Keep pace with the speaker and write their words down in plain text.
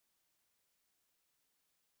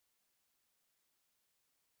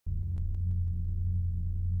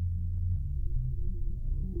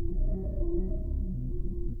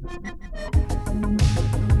Welcome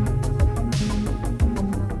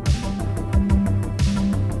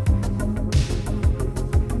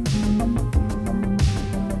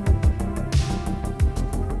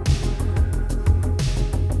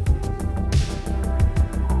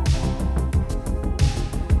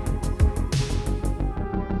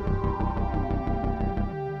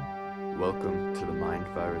to the Mind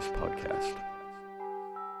Virus Podcast.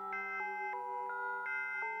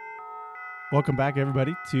 Welcome back,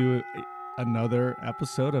 everybody, to another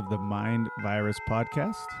episode of the Mind Virus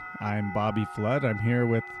Podcast. I'm Bobby Flood. I'm here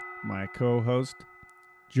with my co-host,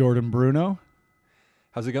 Jordan Bruno.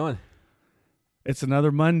 How's it going? It's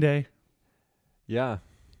another Monday. Yeah.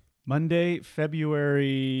 Monday,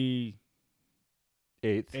 February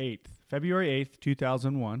 8th. February 8th,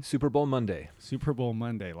 2001. Super Bowl Monday. Super Bowl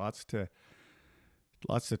Monday. Lots to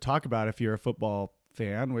talk about if you're a football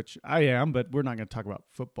fan, which I am, but we're not going to talk about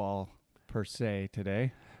football per se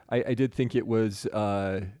today. I did think it was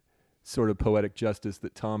sort of poetic justice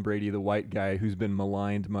that Tom Brady, the white guy who's been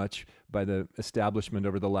maligned much by the establishment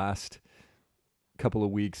over the last couple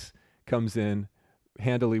of weeks, comes in,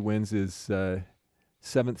 handily wins his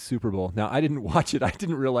seventh Super Bowl. Now, I didn't watch it. I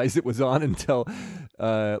didn't realize it was on until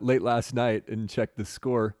late last night and checked the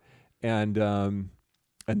score. And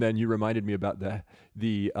then you reminded me about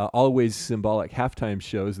the always symbolic halftime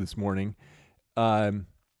shows this morning.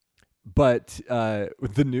 But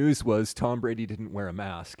the news was Tom Brady didn't wear a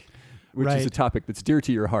mask, which is a topic that's dear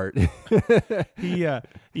to your heart. He,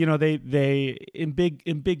 they in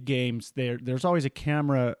big games, there's always a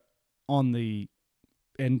camera on the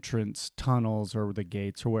entrance tunnels or the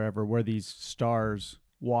gates or wherever where these stars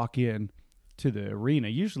walk in to the arena,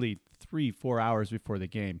 usually 3-4 hours before the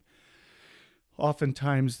game.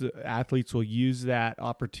 Oftentimes, the athletes will use that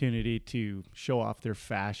opportunity to show off their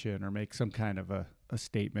fashion or make some kind of a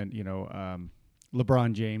statement.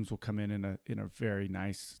 LeBron James will come in a very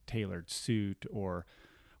nice tailored suit, or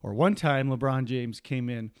one time LeBron James came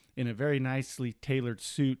in a very nicely tailored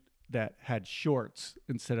suit that had shorts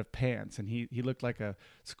instead of pants, and he looked like a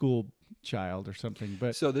school child or something.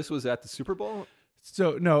 But so this was at the Super Bowl?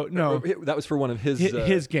 So no, that was for one of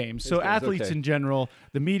his games. So athletes in general,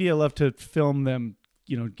 the media love to film them,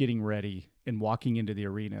 getting ready and walking into the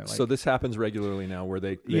arena. So this happens regularly now, where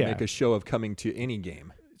they make a show of coming to any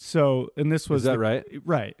game. So, and this was Is that right?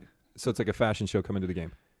 Right. So it's like a fashion show coming to the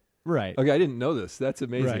game. Right. Okay, I didn't know this. That's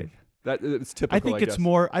amazing. Right. It's typical.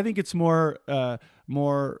 I think it's more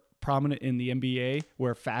prominent in the NBA,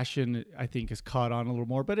 where fashion, I think, is caught on a little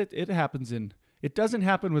more. But it happens it doesn't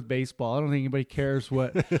happen with baseball. I don't think anybody cares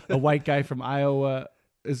what a white guy from Iowa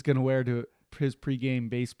is going to wear to his pregame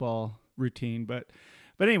baseball routine. But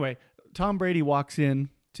anyway, Tom Brady walks in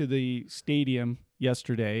to the stadium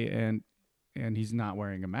yesterday, and he's not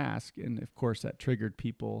wearing a mask, and of course that triggered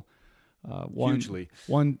people. Hugely.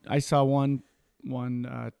 I saw one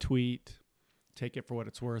tweet. Take it for what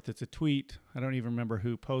it's worth. It's a tweet. I don't even remember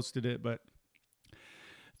who posted it, but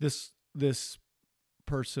this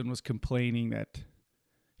person was complaining that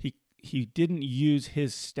he didn't use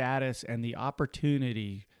his status and the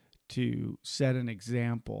opportunity to set an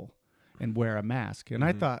example and wear a mask. And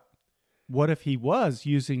I thought, what if he was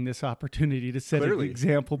using this opportunity to set an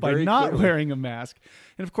example by not wearing a mask?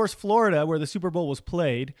 And of course, Florida, where the Super Bowl was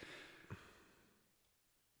played,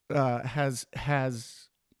 has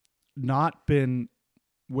not been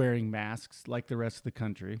wearing masks like the rest of the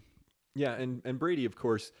country. Yeah, and Brady, of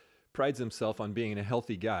course, prides himself on being a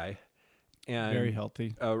healthy guy. And very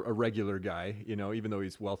healthy. A regular guy, even though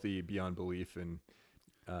he's wealthy beyond belief. And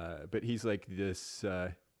but he's like this...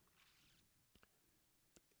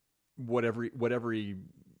 what every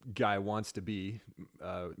guy wants to be,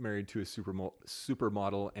 married to a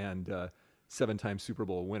supermodel and 7-time Super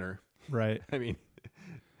Bowl winner. Right. I mean,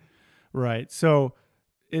 right. So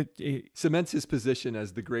it cements his position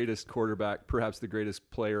as the greatest quarterback, perhaps the greatest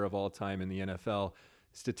player of all time in the NFL,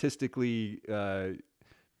 statistically,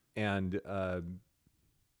 and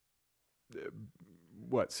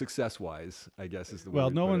success-wise, I guess is the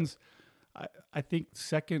word. Well, I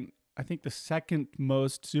think the second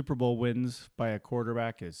most Super Bowl wins by a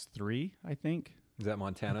quarterback is 3, I think. Is that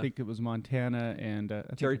Montana? I think it was Montana, and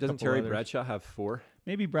doesn't Terry Bradshaw have 4?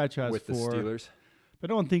 Maybe Bradshaw has 4. With the Steelers? But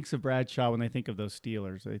no one thinks of Bradshaw when they think of those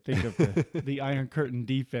Steelers. They think of the Iron Curtain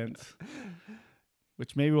defense,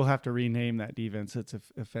 which maybe we'll have to rename that defense. It's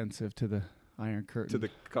offensive to the Iron Curtain. To the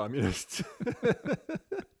communists.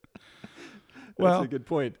 Well, that's a good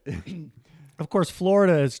point. Of course,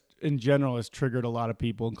 Florida in general has triggered a lot of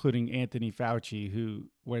people, including Anthony Fauci, who,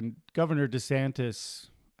 when Governor DeSantis,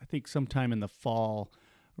 I think sometime in the fall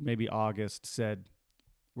or maybe August, said,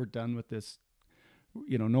 we're done with this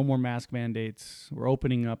no more mask mandates. We're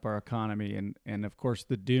opening up our economy. And of course,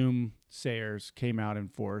 the doomsayers came out in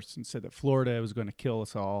force and said that Florida was going to kill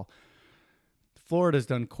us all. Florida's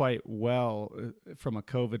done quite well from a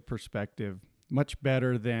COVID perspective, much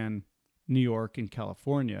better than New York and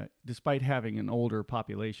California, despite having an older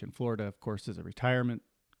population. Florida, of course, is a retirement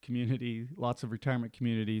community, lots of retirement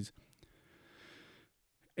communities.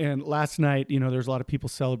 And last night, there's a lot of people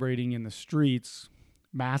celebrating in the streets,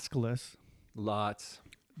 maskless. Lots.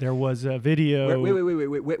 There was a video.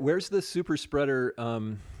 Wait. Where's the super spreader?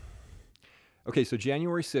 Okay, so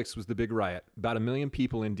January 6th was the big riot. About 1 million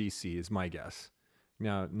people in D.C. is my guess.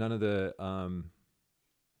 Now, none of the...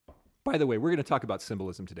 by the way, we're going to talk about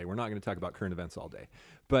symbolism today. We're not going to talk about current events all day.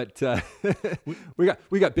 But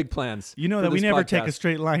we got big plans. You know that we never take a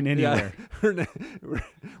straight line anywhere. Yeah,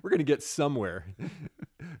 we're going to get somewhere.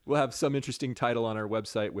 We'll have some interesting title on our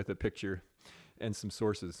website with a picture and some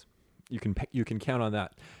sources. You can count on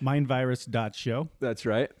that. Mindvirus.show. That's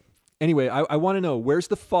right. Anyway, I want to know, where's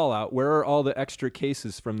the fallout? Where are all the extra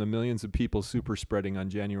cases from the millions of people super spreading on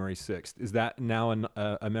January 6th? Is that now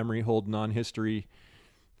a memory hold non-history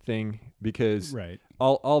thing? Because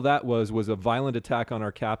all that was a violent attack on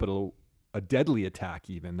our capital, a deadly attack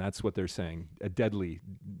even. That's what they're saying. A deadly.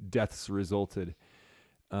 Deaths resulted.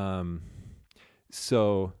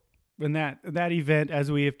 So... And that event,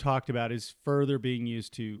 as we have talked about, is further being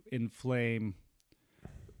used to inflame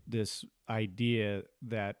this idea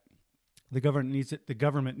that the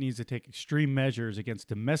government needs to take extreme measures against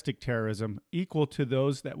domestic terrorism equal to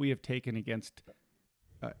those that we have taken against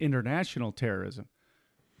international terrorism.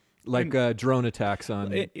 Like drone attacks on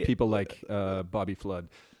people like Bobby Flood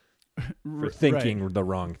for thinking the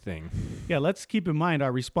wrong thing. Yeah, let's keep in mind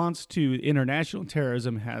our response to international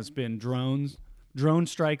terrorism has been drone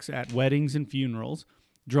strikes at weddings and funerals,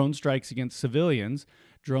 drone strikes against civilians,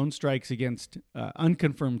 drone strikes against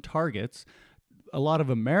unconfirmed targets, a lot of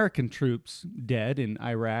American troops dead in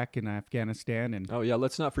Iraq and Afghanistan. And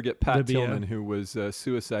let's not forget Pat Libya. Tillman, who was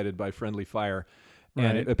suicided by friendly fire.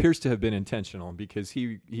 And it appears to have been intentional because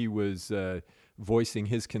he was voicing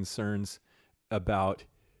his concerns about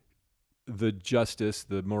the justice,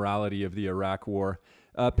 the morality of the Iraq war.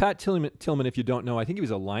 Pat Tillman, if you don't know, I think he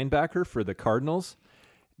was a linebacker for the Cardinals.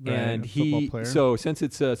 And so since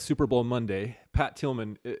it's Super Bowl Monday, Pat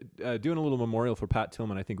Tillman, doing a little memorial for Pat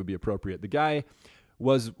Tillman, I think would be appropriate. The guy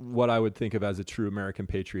was what I would think of as a true American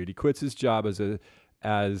patriot. He quits his job as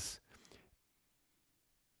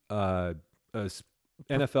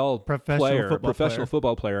NFL professional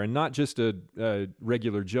football player, and not just a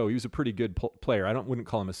regular Joe. He was a pretty good player. I wouldn't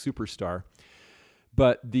call him a superstar,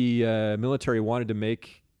 but the military wanted to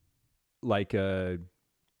make like a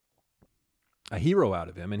hero out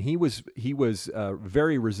of him, and he was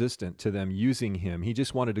very resistant to them using him. He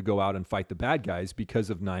just wanted to go out and fight the bad guys because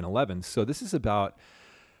of 9/11. So this is about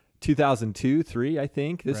 2002, 2003, I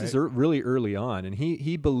think. This is really early on, and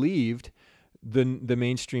he believed the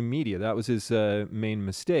mainstream media. That was his main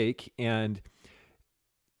mistake, and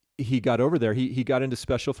he got over there. He got into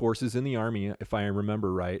special forces in the Army, if I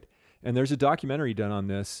remember right. And there's a documentary done on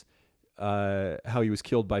this, how he was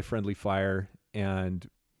killed by friendly fire, and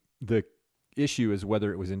the issue is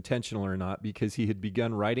whether it was intentional or not, because he had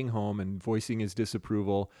begun writing home and voicing his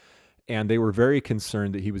disapproval, and they were very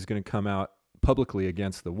concerned that he was going to come out publicly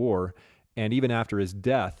against the war. And even after his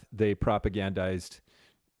death, they propagandized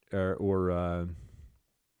or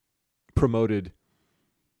promoted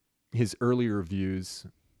his earlier views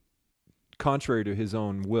contrary to his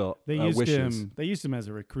own wishes. They used him as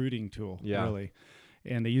a recruiting tool, really,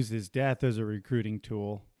 and they used his death as a recruiting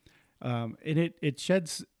tool. And it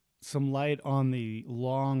sheds some light on the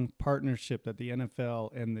long partnership that the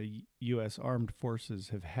NFL and the U.S. Armed Forces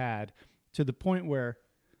have had, to the point where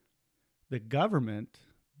the government,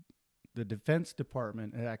 the Defense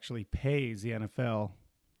Department, actually pays the NFL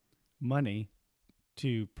money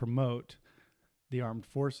to promote the armed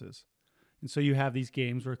forces. And so you have these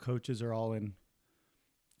games where coaches are all in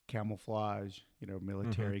camouflage,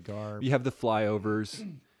 military garb. You have the flyovers.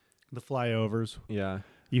 Yeah.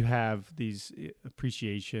 You have these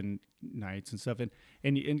appreciation nights and stuff.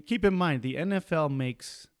 And keep in mind, the NFL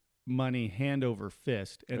makes money hand over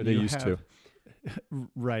fist. And they used to.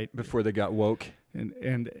 Right. Before they got woke.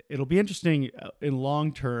 And it'll be interesting in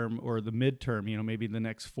long term or the midterm, maybe in the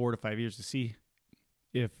next 4 to 5 years, to see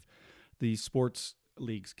if the sports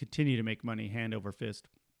leagues continue to make money hand over fist.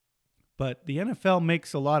 But the NFL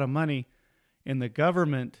makes a lot of money, and the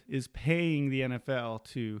government is paying the NFL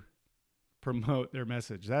to promote their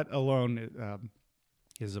message. That alone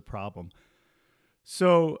is a problem.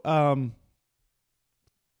 So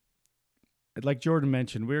like Jordan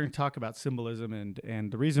mentioned, we're going to talk about symbolism,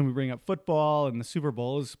 and the reason we bring up football and the Super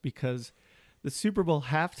Bowl is because the Super Bowl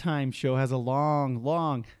halftime show has a long,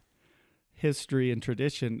 long history and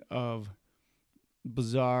tradition of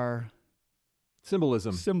bizarre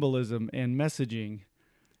symbolism and messaging.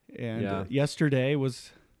 And yesterday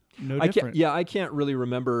was no different. I can't really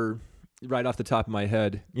remember right off the top of my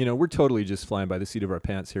head. We're totally just flying by the seat of our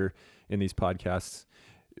pants here in these podcasts.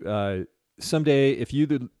 Someday, if you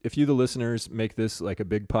the listeners make this like a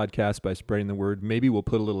big podcast by spreading the word, maybe we'll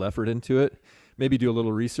put a little effort into it. Maybe do a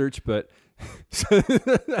little research, but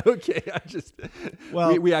okay.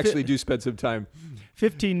 We actually do spend some time.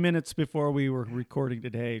 15 minutes before we were recording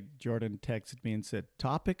today, Jordan texted me and said,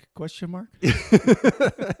 "Topic?" ?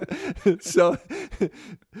 So,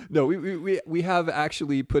 no, we have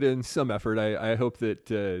actually put in some effort. I hope that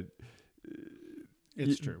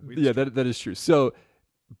it's true. That is true. So,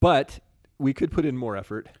 but we could put in more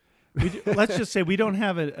effort. Let's just say we don't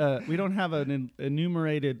have an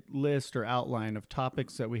enumerated list or outline of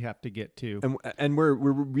topics that we have to get to, and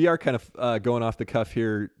we are kind of going off the cuff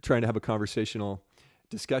here, trying to have a conversational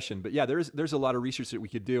discussion. But yeah, there's a lot of research that we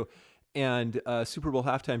could do, and Super Bowl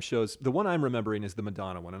halftime shows. The one I'm remembering is the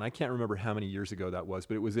Madonna one, and I can't remember how many years ago that was,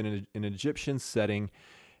 but it was in an Egyptian setting,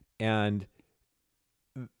 and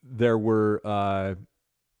there were.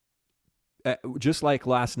 Just like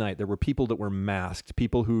last night, there were people that were masked,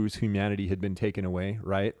 people whose humanity had been taken away,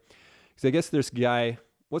 right? Because I guess there's a guy,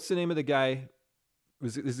 what's the name of the guy?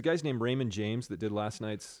 Is the guy's name Raymond James that did last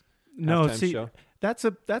night's halftime show? That's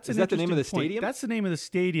Is that the name of the point. stadium? That's the name of the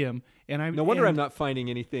stadium. And no wonder I'm not finding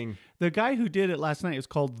anything. The guy who did it last night is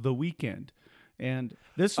called The Weeknd. And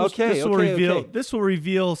this will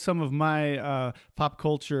reveal some of my pop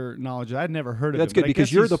culture knowledge that I'd never heard of. That's good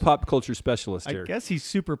because you're the pop culture specialist here. I guess he's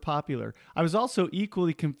super popular. I was also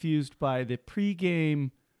equally confused by the pregame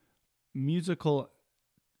musical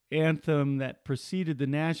anthem that preceded the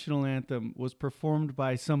national anthem was performed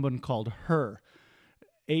by someone called Her,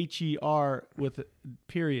 H-E-R with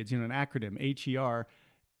periods, an acronym, H-E-R.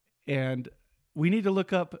 And we need to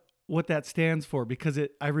look up what that stands for because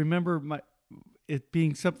I remember it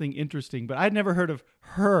being something interesting, but I'd never heard of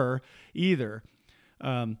Her either.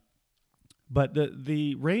 But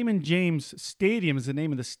the Raymond James Stadium is the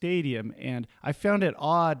name of the stadium, and I found it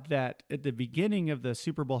odd that at the beginning of the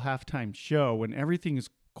Super Bowl halftime show, when everything is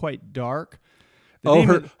quite dark.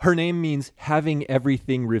 Her name means having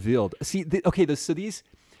everything revealed. See, so these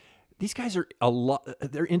guys are a lot.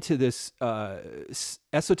 They're into this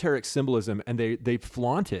esoteric symbolism, and they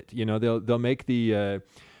flaunt it. They'll make the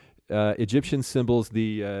Egyptian symbols,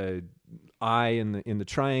 the eye in the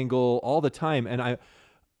triangle, all the time. And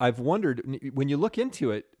I've wondered, when you look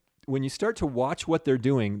into it, when you start to watch what they're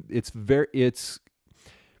doing, it's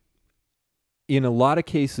in a lot of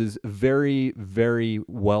cases very, very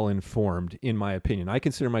well informed. In my opinion, I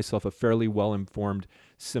consider myself a fairly well informed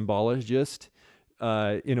symbologist,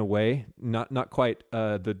 in a way, not quite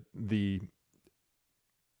the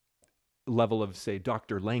level of, say,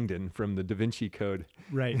 Dr. Langdon from the Da Vinci Code,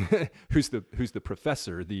 right? who's the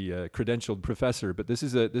professor, the credentialed professor. But this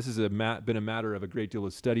is been a matter of a great deal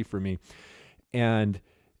of study for me. And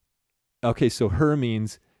okay, so Her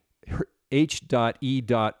means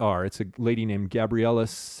H.E.R. It's a lady named Gabriela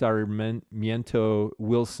Sarmiento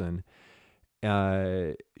Wilson.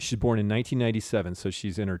 She's born in 1997, so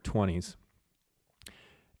she's in her 20s,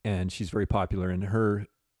 and she's very popular. And Her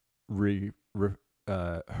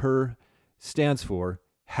stands for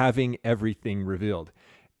having everything revealed.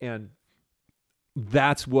 And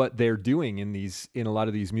that's what they're doing in a lot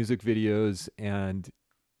of these music videos and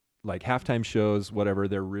like halftime shows, whatever.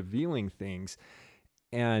 They're revealing things.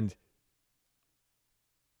 And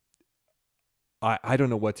I don't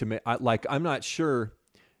know what to make. I'm not sure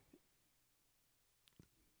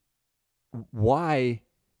why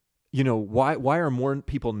are more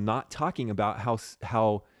people not talking about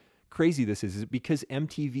how crazy this is. Is it because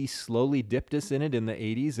MTV slowly dipped us in it in the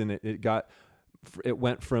 80s, and it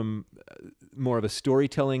went from more of a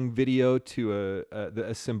storytelling video to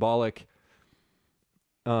a symbolic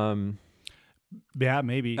maybe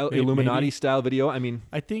Illuminati style video? I mean,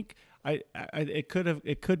 I think it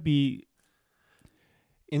could be.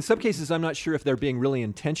 In some cases, I'm not sure if they're being really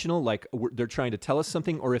intentional, like they're trying to tell us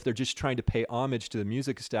something, or if they're just trying to pay homage to the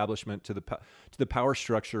music establishment, to the power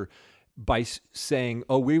structure, by saying,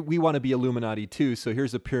 "Oh, we want to be Illuminati too. So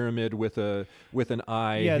here's a pyramid with an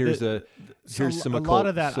eye. Yeah, here's some a lot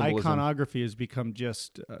of that symbolism." Iconography has become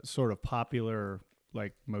just sort of popular,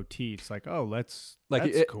 like motifs. Like, oh, that's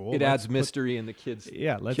cool. It adds mystery, and the kids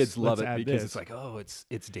love it because it's like, oh, it's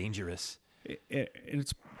dangerous. And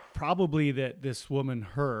it's probably that this woman,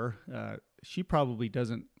 Her, she probably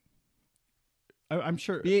doesn't. I'm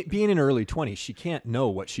sure being in her early 20s, she can't know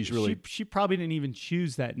what she's really. She probably didn't even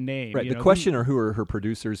choose that name. Right. The question are who are her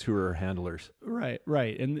producers, who are her handlers. Right.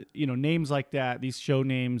 And names like that, these show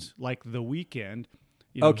names like The Weeknd.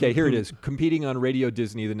 Okay, here it is. Competing on Radio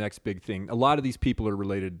Disney, the next big thing. A lot of these people are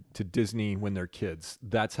related to Disney when they're kids.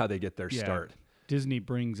 That's how they get their start. Disney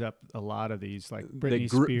brings up a lot of these, like Britney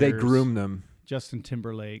Spears. They groom them. Justin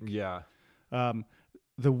Timberlake. Yeah.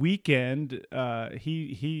 The Weeknd,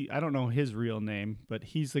 he I don't know his real name, but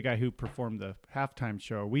he's the guy who performed the halftime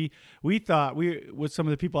show. We thought, with some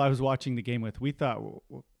of the people I was watching the game with, we thought,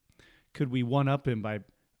 could we one-up him by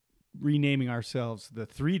renaming ourselves the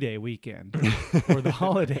 3-Day Weekend or the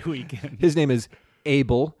Holiday Weekend? His name is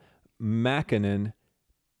Abel Makinen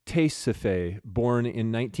Tasefe, born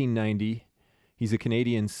in 1990. He's a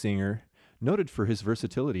Canadian singer, noted for his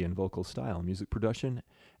versatility in vocal style, music production,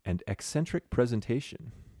 and eccentric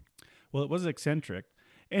presentation. Well, it was eccentric.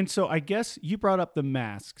 And so I guess you brought up the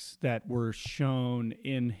masks that were shown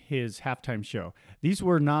in his halftime show. These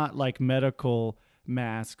were not like medical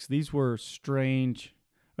masks. These were strange.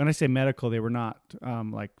 When I say medical, they were not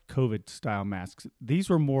like COVID-style masks. These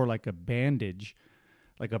were more like a bandage,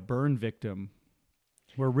 like a burn victim,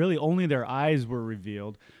 where really only their eyes were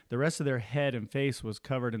revealed. The rest of their head and face was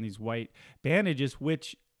covered in these white bandages,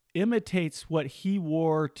 which imitates what he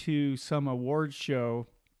wore to some award show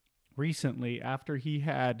recently after he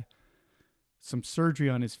had some surgery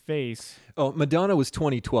on his face. Oh, Madonna was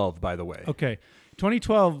 2012, by the way. Okay.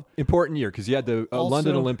 2012. Important year because you had the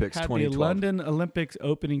London Olympics 2012. The London Olympics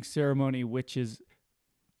opening ceremony, which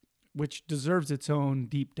deserves its own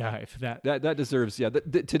deep dive. That deserves, yeah.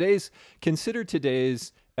 Consider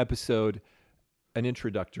today's episode an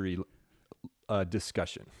introductory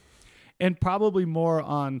discussion. And probably more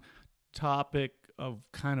on topic of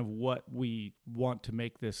kind of what we want to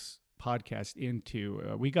make this podcast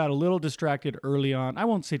into. We got a little distracted early on. I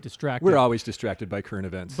won't say distracted. We're always distracted by current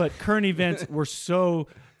events. But current events were so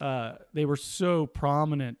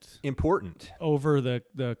prominent, important over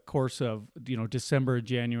the course of December,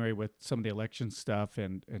 January, with some of the election stuff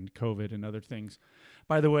and COVID and other things.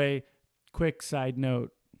 By the way, quick side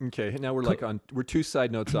note. Okay, now we're 2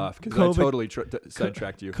 side notes off because I totally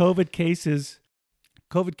sidetracked you. COVID cases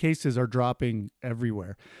are dropping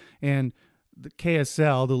everywhere, and the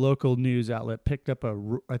KSL, the local news outlet, picked up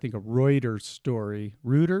I think a Reuters story.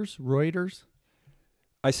 Reuters.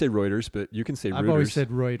 I say Reuters, but you can say Reuters. I've always said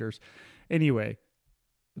Reuters. Anyway,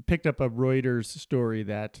 picked up a Reuters story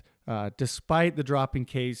that despite the drop in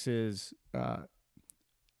cases,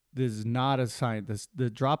 this is not a sign. The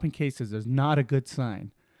drop in cases is not a good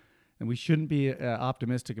sign. And we shouldn't be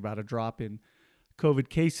optimistic about a drop in COVID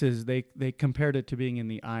cases. They compared it to being in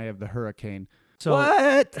the eye of the hurricane. So,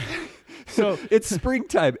 what? So it's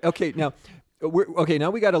springtime. Okay, now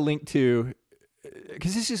we got a link to,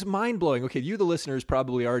 because this is mind blowing. Okay, you the listeners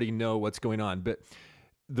probably already know what's going on, but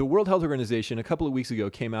the World Health Organization a couple of weeks ago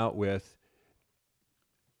came out with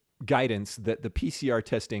guidance that the PCR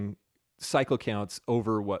testing cycle counts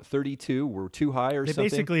over 32 were too high or something. They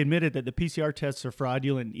basically admitted that the PCR tests are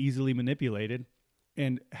fraudulent and easily manipulated,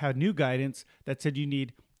 and had new guidance that said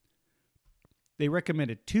they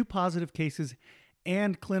recommended 2 positive cases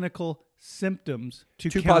and clinical symptoms to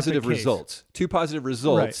count 2 positive the case. results. 2 positive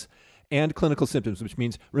results and clinical symptoms, which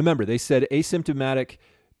means, remember, they said asymptomatic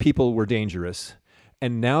people were dangerous,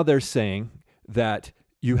 and now they're saying that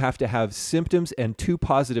you have to have symptoms and 2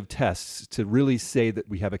 positive tests to really say that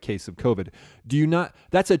we have a case of COVID. Do you not?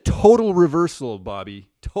 That's a total reversal, Bobby.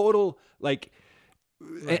 Total, like,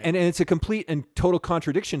 right. and it's a complete and total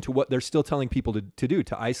contradiction to what they're still telling people to do,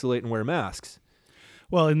 to isolate and wear masks.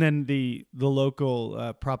 Well, and then the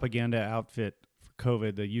local propaganda outfit for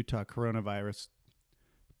COVID, the Utah Coronavirus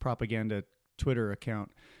Propaganda Twitter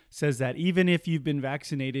account, says that even if you've been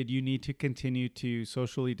vaccinated, you need to continue to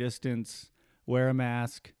socially distance, wear a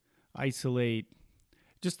mask, isolate,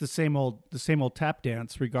 just the same old tap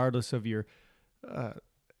dance, regardless of your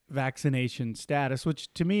vaccination status,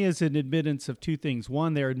 which to me is an admittance of 2 things.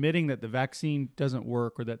 One, they're admitting that the vaccine doesn't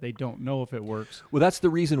work or that they don't know if it works. Well, that's the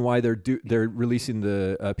reason why they're releasing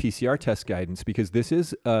the PCR test guidance, because this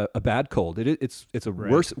is a bad cold. It's a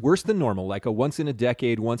right. worse than normal, like a once in a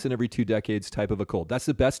decade, once in every 2 decades type of a cold. That's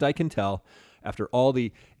the best I can tell after all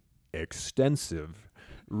the extensive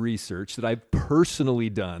research that I've personally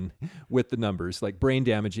done with the numbers, like brain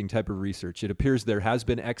damaging type of research. It appears there has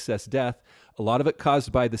been excess death, a lot of it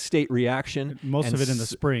caused by the state reaction. Most of it in the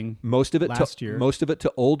spring. Most of it last year. Most of it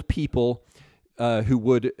to old people who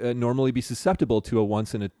would normally be susceptible to a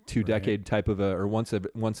once in a two-decade type of or once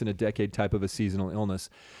in a decade type of a seasonal illness.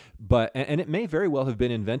 But and it may very well have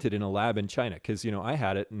been invented in a lab in China, because I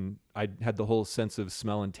had it and I had the whole sense of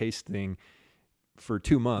smell and taste thing for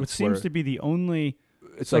 2 months. It seems to be the only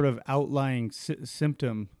sort of outlying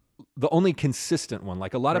symptom. The only consistent one.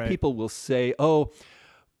 Like a lot of people will say, "Oh,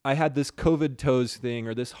 I had this COVID toes thing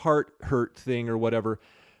or this heart hurt thing or whatever."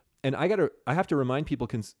 And I have to remind people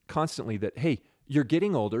constantly that, hey, you're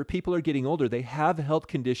getting older. People are getting older. They have health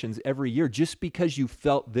conditions every year. Just because you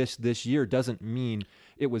felt this year doesn't mean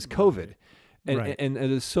it was COVID. And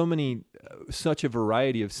there's such a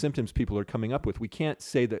variety of symptoms people are coming up with. We can't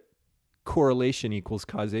say that correlation equals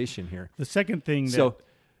causation here. The second thing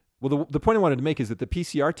the point I wanted to make is that the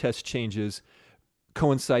PCR test changes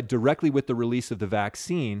coincide directly with the release of the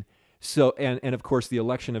vaccine. So and of course the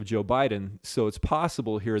election of Joe Biden. So it's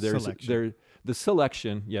possible here the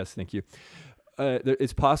selection. Yes, thank you.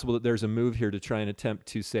 It's possible that there's a move here to try and attempt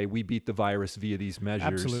to say we beat the virus via these measures.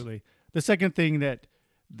 Absolutely. The second thing that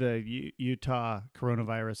the Utah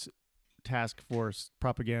Coronavirus Task Force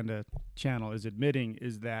propaganda channel is admitting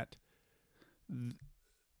is that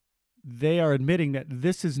they are admitting that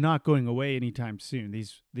this is not going away anytime soon.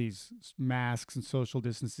 These masks and social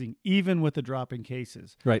distancing, even with the drop in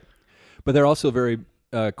cases. Right. But they're also very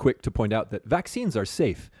quick to point out that vaccines are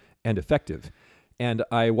safe and effective. And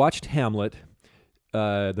I watched Hamlet,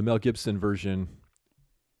 the Mel Gibson version,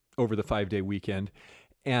 over the 5-day weekend,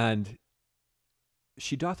 and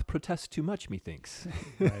she doth protest too much, methinks.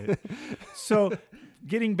 Right. So,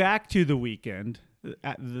 getting back to the weekend,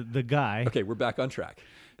 the guy. Okay, we're back on track.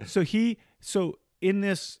 So in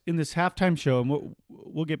this halftime show, and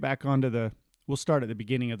we'll get back onto we'll start at the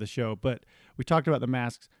beginning of the show, but we talked about the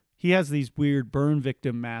masks. He has these weird burn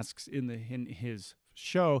victim masks in his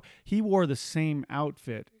show. He wore the same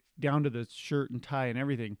outfit down to the shirt and tie and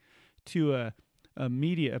everything to a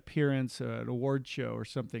media appearance, an award show or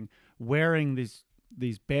something, wearing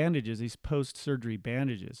these bandages, these post-surgery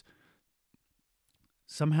bandages.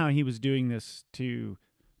 Somehow he was doing this to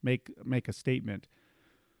make a statement.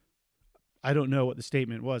 I don't know what the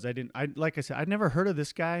statement was. Like I said, I'd never heard of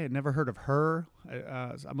this guy. I'd never heard of her.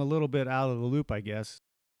 I'm a little bit out of the loop, I guess.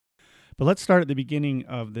 But let's start at the beginning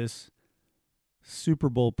of this Super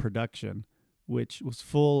Bowl production, which was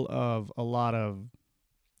full of a lot of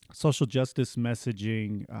social justice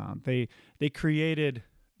messaging. They created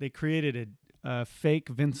a fake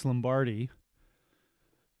Vince Lombardi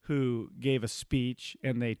who gave a speech,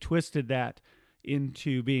 and they twisted that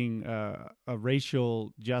into being a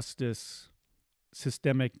racial justice,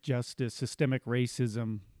 systemic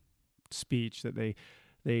racism speech that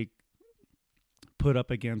they put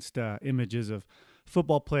up against images of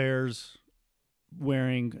football players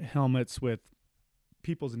wearing helmets with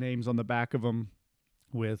people's names on the back of them,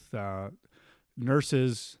 with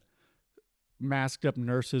nurses, masked up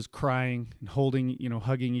nurses crying and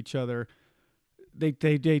hugging each other. They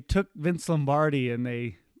took Vince Lombardi and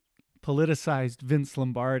they politicized Vince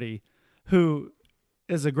Lombardi, who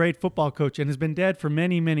is a great football coach and has been dead for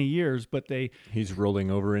many, many years, but he's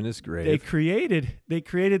rolling over in his grave. They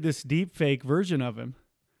created this deep fake version of him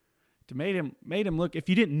to made him look. If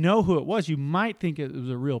you didn't know who it was, you might think it was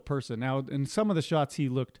a real person. Now, in some of the shots, he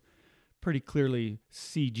looked pretty clearly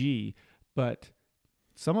CG, but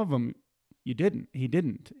some of them he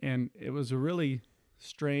didn't, and it was a really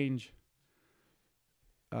strange.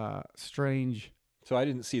 So I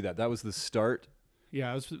didn't see that. That was the start.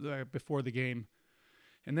 Yeah, it was before the game.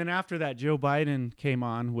 And then after that, Joe Biden came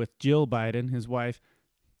on with Jill Biden, his wife,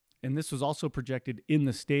 and this was also projected in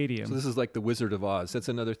the stadium. So this is like the Wizard of Oz. That's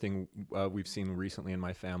another thing we've seen recently in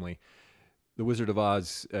my family. The Wizard of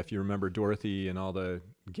Oz, if you remember, Dorothy and all the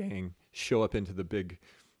gang show up into the big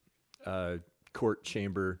court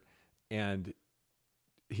chamber, and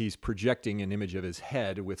he's projecting an image of his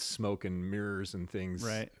head with smoke and mirrors and things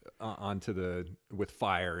onto with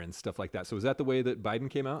fire and stuff like that. So is that the way that Biden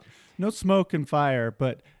came out? No smoke and fire,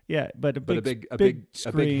 but yeah, but a big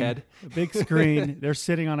head, a big screen. They're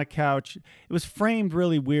sitting on a couch. It was framed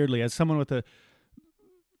really weirdly. As someone with a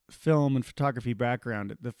film and photography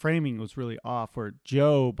background, the framing was really off, where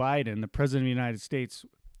Joe Biden, the president of the United States,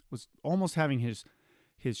 was almost having his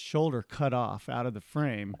shoulder cut off out of the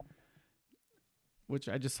frame, which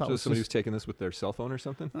I just thought was somebody who's taking this with their cell phone or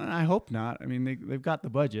something? I hope not. I mean, they've got the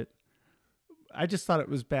budget. I just thought it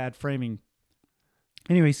was bad framing.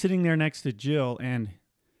 Anyway, sitting there next to Jill, and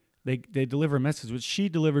they deliver a message, which she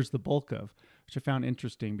delivers the bulk of, which I found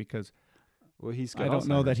interesting because he's got I don't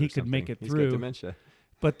know that he could make it through. He's got dementia.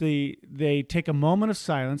 But they take a moment of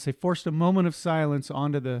silence. They forced a moment of silence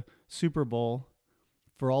onto the Super Bowl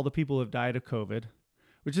for all the people who have died of COVID,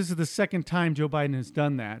 which is the second time Joe Biden has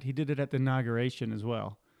done that. He did it at the inauguration as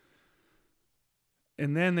well.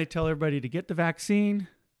 And then they tell everybody to get the vaccine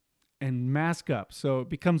and mask up. So it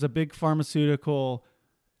becomes a big pharmaceutical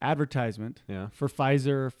advertisement for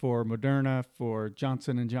Pfizer, for Moderna, for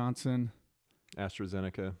Johnson & Johnson.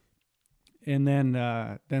 AstraZeneca. And then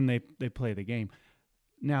they play the game.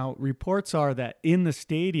 Now, reports are that in the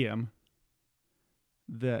stadium,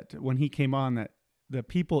 that when he came on, that the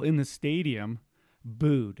people in the stadium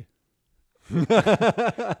booed.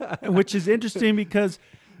 Which is interesting because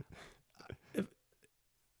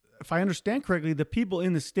if I understand correctly, the people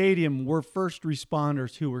in the stadium were first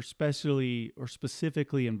responders who were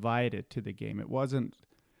specifically invited to the game. It wasn't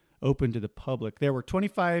open to the public. There were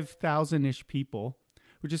 25,000-ish people,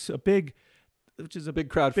 which is a big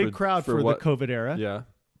crowd for the COVID era. Yeah.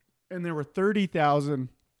 And there were 30,000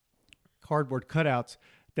 cardboard cutouts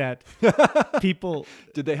that people...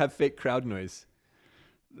 Did they have fake crowd noise?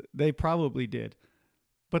 They probably did.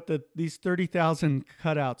 But these 30,000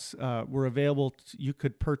 cutouts were available. You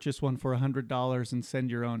could purchase one for $100 and send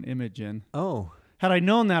your own image in. Oh. Had I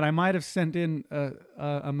known that, I might have sent in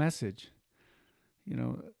a message. You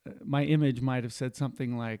know, my image might have said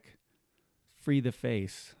something like, "Free the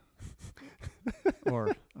face."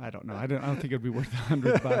 Or, I don't know. I don't think it'd be worth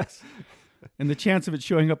 $100. And the chance of it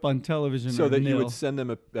showing up on television so that nil. You would send them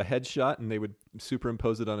a headshot and they would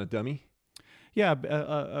superimpose it on a dummy? Yeah,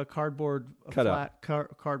 a cardboard flat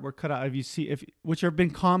cardboard cutout. Which have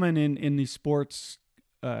been common in these sports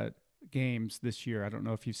games this year. I don't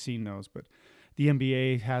know if you've seen those, but the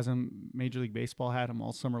NBA has them. Major League Baseball had them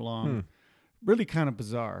all summer long. Really kind of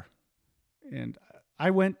bizarre. And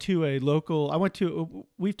we've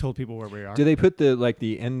told people where we are. Do they put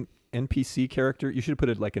the NPC character? You should have put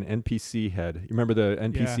it like an NPC head. You remember the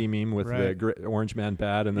NPC meme with the orange man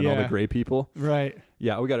bad and then all the gray people? Right.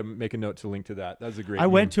 Yeah, we got to make a note to link to that. That was a great I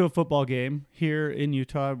meme. went to a football game here in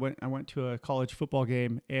Utah. I went to a college football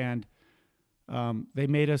game, and they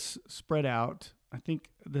made us spread out. I think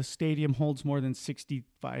the stadium holds more than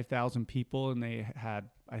 65,000 people, and they had,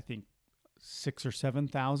 I think, 6,000 or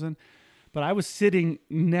 7,000. But I was sitting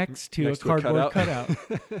next to a cardboard cutout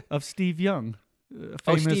of Steve Young.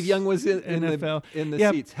 Steve Young was in NFL. in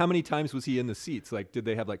the seats. How many times was he in the seats? Like, did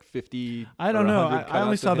they have like 50? I don't know. I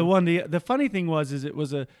only saw the one. The funny thing was it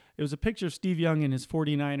was a picture of Steve Young in his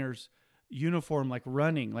 49ers uniform, like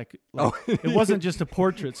running, like it wasn't just a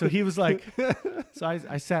portrait. So he was like, so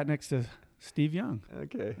I sat next to Steve Young.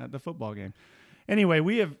 Okay. At the football game. Anyway,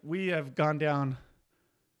 we have gone down.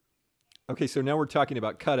 Okay, so now we're talking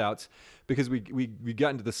about cutouts because we got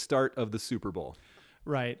into the start of the Super Bowl.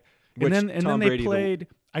 Right. Which and then they Brady, played.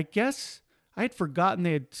 I guess I had forgotten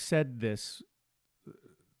they had said this,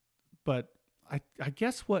 but I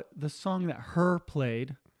guess what the song that Her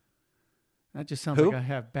played. That just sounds like I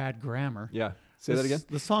have bad grammar. Yeah, say that again.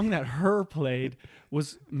 The song that Her played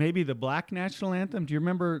was maybe the Black national anthem. Do you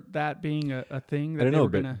remember that being a thing? That I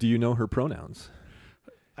don't know, but do you know her pronouns?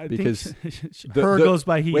 Because Her goes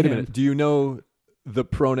by he. Wait a minute. Do you know the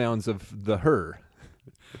pronouns of the her?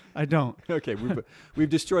 I don't. Okay, we've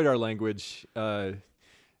destroyed our language, or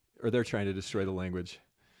they're trying to destroy the language.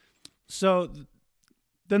 So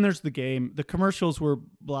then there's the game. The commercials were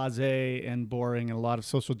blasé and boring and a lot of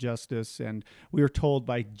social justice, and we were told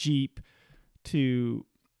by Jeep to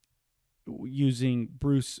using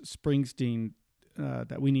Bruce Springsteen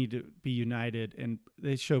that we need to be united, and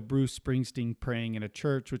they show Bruce Springsteen praying in a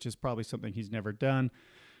church, which is probably something he's never done.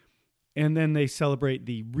 And then they celebrate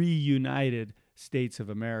the reunited states of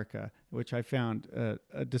America, which I found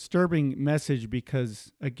a disturbing message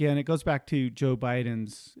because, again, it goes back to Joe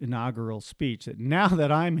Biden's inaugural speech that now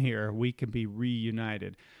that I'm here, we can be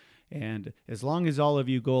reunited. And as long as all of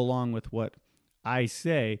you go along with what I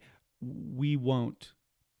say, we won't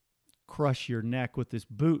crush your neck with this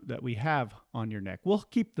boot that we have on your neck. We'll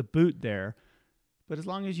keep the boot there, but as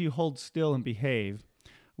long as you hold still and behave,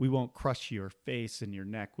 we won't crush your face and your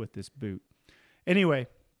neck with this boot. Anyway,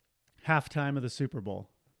 halftime of the Super Bowl.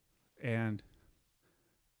 And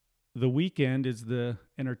The Weeknd is the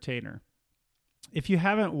entertainer. If you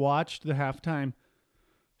haven't watched the halftime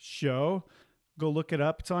show, go look it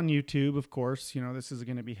up. It's on YouTube, of course. You know, this is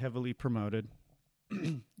going to be heavily promoted.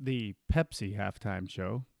 The Pepsi halftime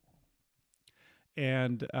show.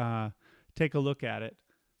 And take a look at it.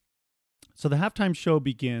 So the halftime show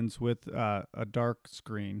begins with a dark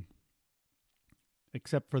screen,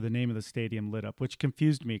 except for the name of the stadium lit up, which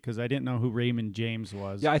confused me because I didn't know who Raymond James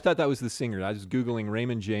was. Yeah, I thought that was the singer. I was Googling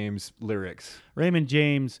Raymond James lyrics. Raymond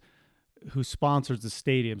James, who sponsors the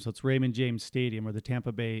stadium. So it's Raymond James Stadium where the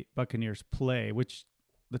Tampa Bay Buccaneers play, which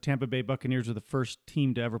the Tampa Bay Buccaneers were the first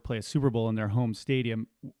team to ever play a Super Bowl in their home stadium,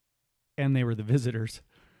 and they were the visitors.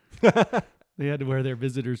 They had to wear their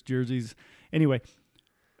visitors' jerseys. Anyway,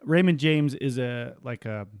 Raymond James is an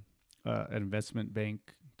investment bank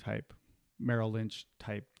type, Merrill Lynch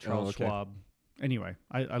type, Charles Schwab. Anyway,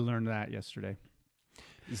 I learned that yesterday.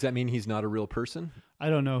 Does that mean he's not a real person? I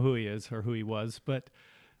don't know who he is or who he was, but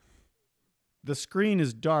the screen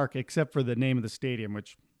is dark except for the name of the stadium,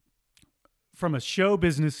 which from a show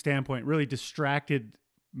business standpoint really distracted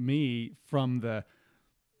me from the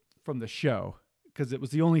show because it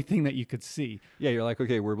was the only thing that you could see. Yeah, you're like,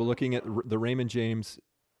 okay, we're looking at the Raymond James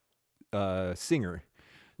singer.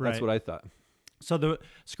 That's Right. what I thought. So the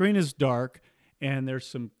screen is dark and there's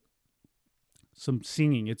some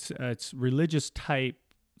singing. It's religious type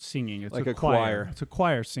singing. It's like a choir. choir. It's a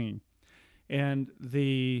choir singing. And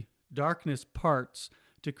the darkness parts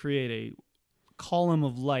to create a column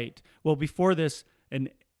of light. Well, before this, an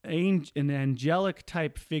angelic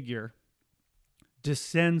type figure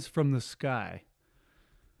descends from the sky.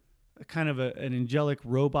 A kind of an angelic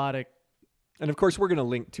robotic. And of course, we're going to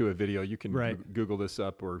link to a video. You can Right. Google this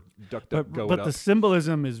up or But DuckDuckGo it up. the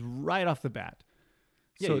symbolism is right off the bat.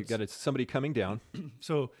 Yeah, So you it's- got somebody coming down.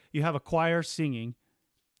 So you have a choir singing.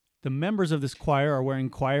 The members of this choir are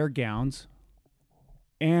wearing choir gowns,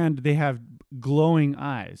 and they have glowing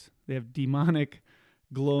eyes. They have demonic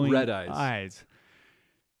glowing Red eyes.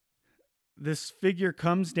 This figure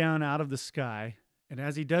comes down out of the sky, and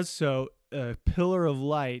as he does so, a pillar of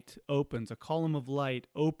light opens, a column of light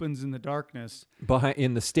opens in the darkness. Behind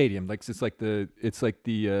in the stadium, like it's like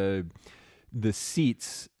the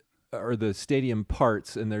seats or the stadium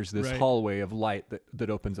parts, and there's this Right. hallway of light that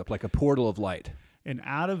opens up like a portal of light. And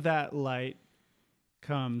out of that light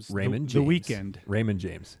comes Raymond the James. Weekend. Raymond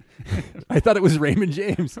James. I thought it was Raymond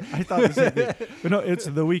James. I thought the same thing. But no, it's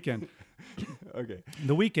the Weekend. Okay.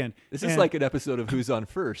 The Weekend. This is And like an episode of Who's on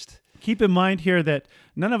First. keep in mind here that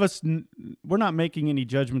none of us, we're not making any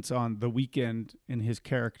judgments on the Weekend and his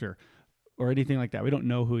character or anything like that. We don't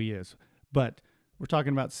know who he is. But we're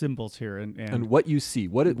talking about symbols here. And what you see.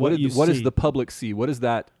 What you does see. the public see? What is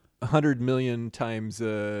that 100 million times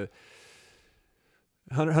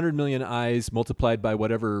 100 million eyes multiplied by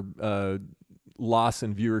whatever loss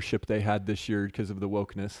in viewership they had this year because of the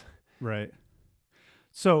wokeness? Right.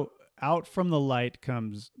 So out from the light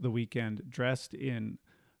comes the Weekend dressed in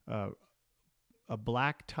a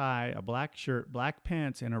black tie, a black shirt, black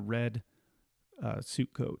pants, and a red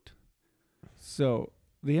suit coat. So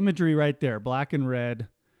the imagery right there, black and red.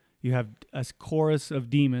 You have a chorus of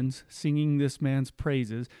demons singing this man's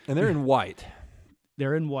praises. And they're in white,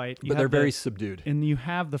 They're in white. You but they're have very the- subdued. and you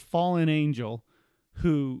have the fallen angel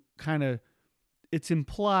who kind of, it's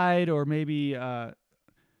implied or maybe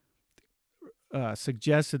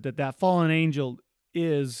suggested that fallen angel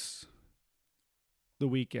is the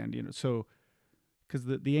Weekend, so because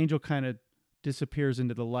the angel kind of disappears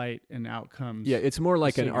into the light and out comes. Yeah, it's more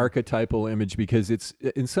like an singer. archetypal image because it's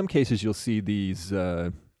in some cases you'll see these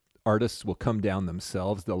artists will come down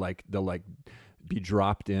themselves. They'll be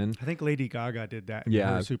dropped in. I think Lady Gaga did that in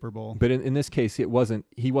Yeah. her Super Bowl. But in this case, he wasn't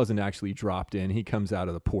actually dropped in. He comes out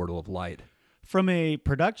of the portal of light. From a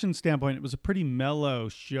production standpoint, it was a pretty mellow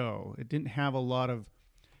show. It didn't have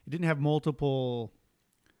multiple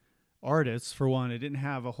artists, for one. It didn't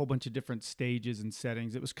have a whole bunch of different stages and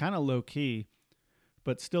settings. It was kind of low key,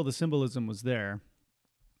 but still the symbolism was there.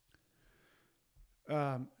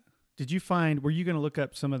 Were you going to look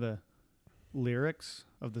up some of the lyrics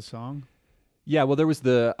of the song? Yeah, well, there was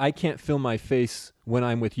the "I Can't Feel My Face When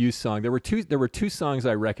I'm With You" song. There were two songs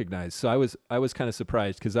I recognized, so I was kind of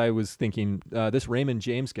surprised because I was thinking this Raymond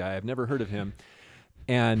James guy, I've never heard of him,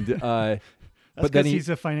 and That's but then because he's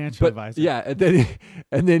a financial advisor. Yeah,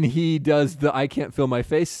 and then he does the "I Can't Feel My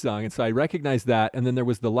Face" song, and so I recognized that. And then there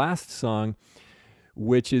was the last song,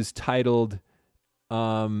 which is titled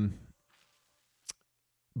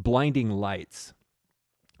 "Blinding Lights."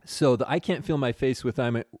 So the "I Can't Feel My Face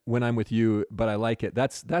when I'm with you, but I like it."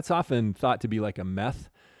 That's often thought to be like a meth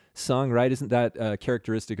song, right? Isn't that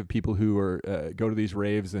characteristic of people who are go to these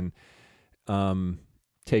raves and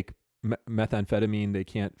take methamphetamine? They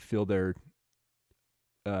can't feel their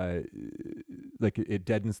like it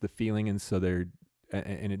deadens the feeling, and so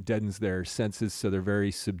and it deadens their senses, so they're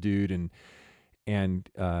very subdued and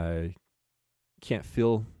can't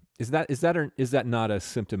feel. Is that not a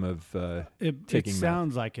symptom of It taking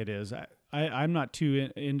sounds like it is. I'm not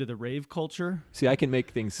too into the rave culture. See, I can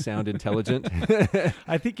make things sound intelligent.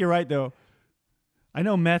 I think you're right, though. I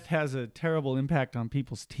know meth has a terrible impact on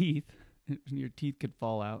people's teeth. Your teeth could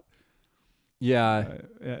fall out Yeah.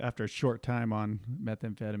 after a short time on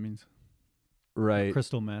methamphetamines. Right.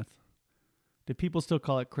 Crystal meth. Do people still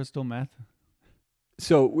call it crystal meth?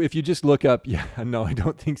 So if you just look up, no, I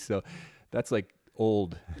don't think so. That's like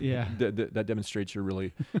old. Yeah. That demonstrates you're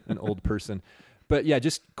really an old person. But yeah,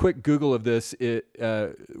 just quick Google of this.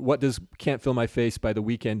 What does "Can't Feel My Face" by The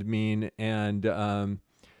Weeknd mean? And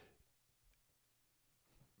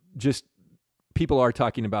just people are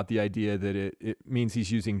talking about the idea that it means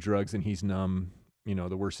he's using drugs and he's numb.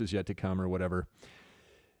 The worst is yet to come or whatever.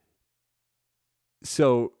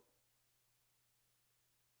 So,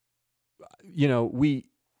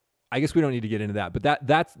 I guess we don't need to get into that. But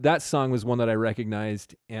that song was one that I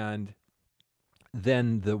recognized, and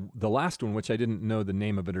then the last one, which I didn't know the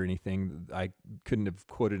name of it or anything, I couldn't have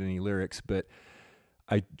quoted any lyrics, but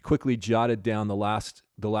I quickly jotted down the last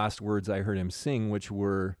words I heard him sing, which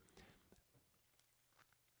were,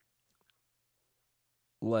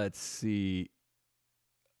 let's see,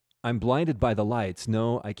 "I'm blinded by the lights.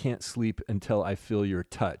 No, I can't sleep until I feel your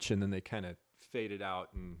touch." And then they kind of faded out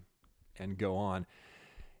and go on.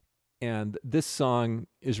 And this song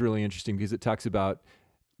is really interesting because it talks about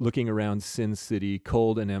looking around Sin City,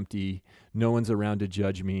 cold and empty. No one's around to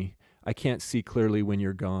judge me. I can't see clearly when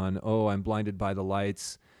you're gone. Oh, I'm blinded by the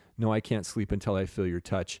lights. No, I can't sleep until I feel your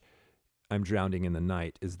touch. I'm drowning in the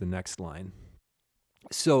night is the next line.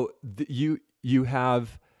 So you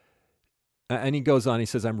have, and he goes on, he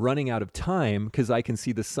says, "I'm running out of time because I can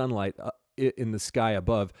see the sunlight in the sky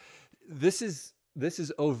above." This is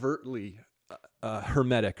overtly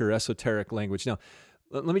hermetic or esoteric language. Now,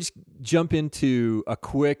 let me just jump into I'll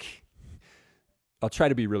try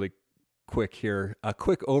to be really quick here, a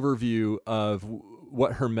quick overview of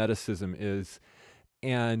what Hermeticism is,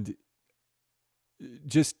 and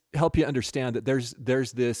just help you understand that there's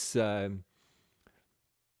this,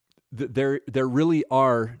 there really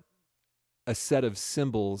are a set of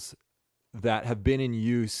symbols that have been in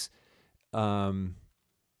use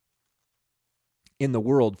in the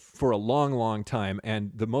world for a long, long time.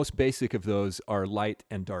 And the most basic of those are light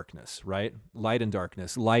and darkness, right? Light and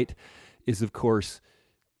darkness. Light is, of course,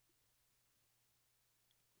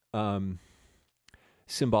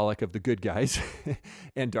 symbolic of the good guys,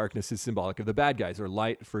 and darkness is symbolic of the bad guys, or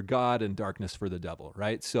light for God and darkness for the devil,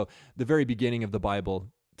 right? So the very beginning of the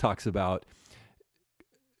Bible talks about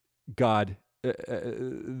God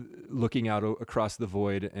looking out across the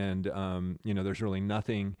void, and there's really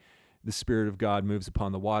nothing. The Spirit of God moves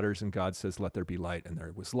upon the waters, and God says, "Let there be light," and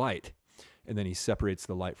there was light. And then he separates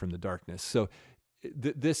the light from the darkness. So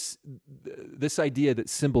this idea that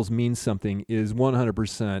symbols mean something is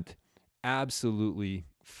 100% absolutely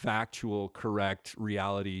factual, correct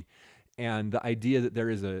reality. And the idea that there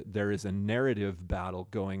is a narrative battle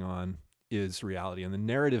going on is reality. And the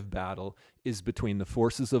narrative battle is between the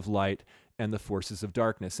forces of light and the forces of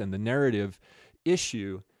darkness. And the narrative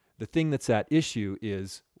issue, the thing that's at issue,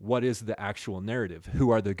 is what is the actual narrative?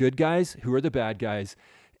 Who are the good guys? Who are the bad guys?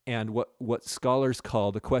 And what scholars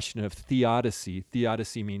call the question of theodicy.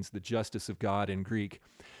 Theodicy means the justice of God in Greek.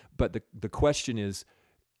 But the question is,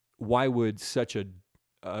 why would such a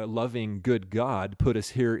loving, good God put us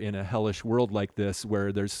here in a hellish world like this,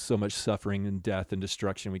 where there's so much suffering and death and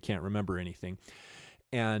destruction we can't remember anything?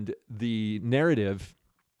 And the narrative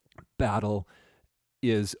battle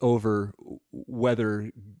is over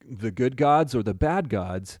whether the good gods or the bad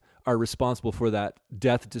gods are responsible for that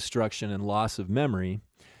death, destruction, and loss of memory,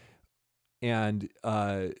 and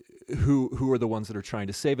who are the ones that are trying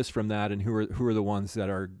to save us from that, and who are the ones that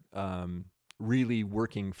are really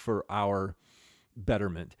working for our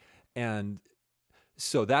betterment. And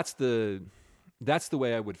so that's the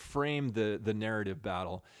way I would frame the narrative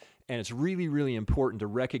battle. And it's really, really important to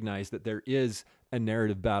recognize that there is a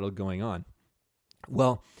narrative battle going on.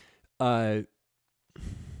 Well,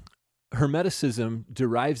 Hermeticism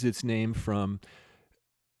derives its name from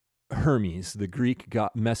Hermes, the Greek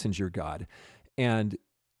messenger god. And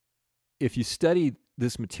if you study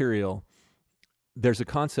this material, there's a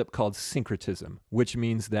concept called syncretism, which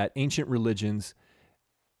means that ancient religions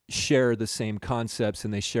share the same concepts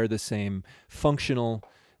and they share the same functional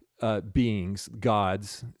beings,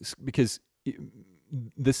 gods, because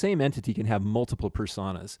the same entity can have multiple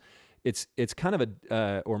personas. It's kind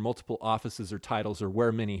of or multiple offices or titles, or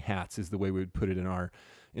wear many hats is the way we would put it in our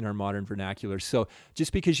modern vernacular. So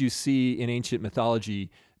just because you see in ancient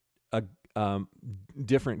mythology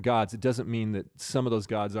different gods, it doesn't mean that some of those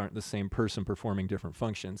gods aren't the same person performing different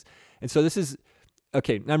functions. And so this is,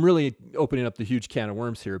 okay, I'm really opening up the huge can of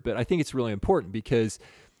worms here, but I think it's really important because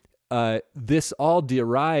this all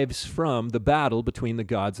derives from the battle between the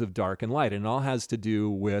gods of dark and light, and it all has to do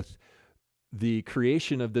with the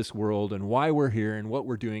creation of this world and why we're here and what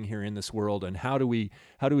we're doing here in this world and how do we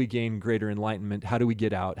gain greater enlightenment? How do we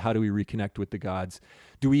get out? How do we reconnect with the gods?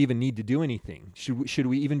 Do we even need to do anything? Should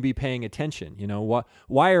we even be paying attention? You know,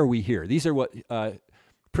 why are we here? These are what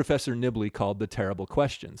Professor Nibley called the terrible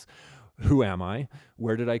questions. Who am I?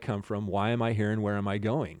 Where did I come from? Why am I here and where am I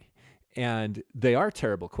going? And they are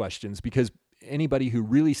terrible questions because anybody who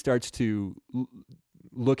really starts to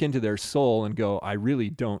look into their soul and go, I really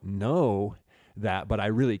don't know that, but I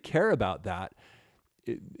really care about that,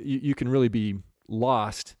 you can really be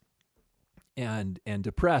lost and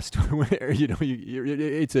depressed. You know,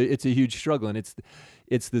 it's a huge struggle, and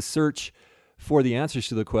it's the search for the answers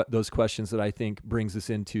to those questions that I think brings us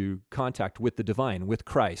into contact with the divine, with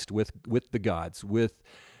Christ, with the gods,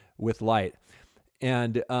 with light.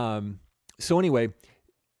 And so anyway,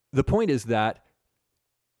 the point is that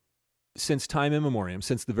since time immemorial,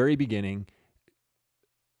 since the very beginning,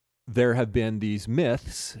 there have been these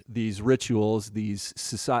myths, these rituals, these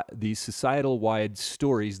societal-wide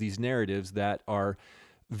stories, these narratives that are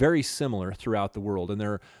very similar throughout the world. And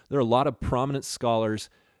there are a lot of prominent scholars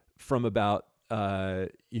from about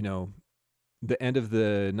the end of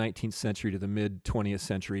the 19th century to the mid-20th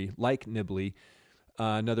century, like Nibley.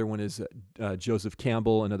 Another one is Joseph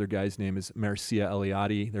Campbell. Another guy's name is Mircea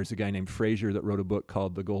Eliade. There's a guy named Fraser that wrote a book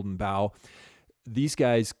called The Golden Bough. These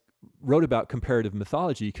guys wrote about comparative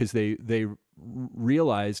mythology because they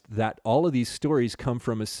realized that all of these stories come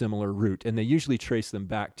from a similar root, and they usually trace them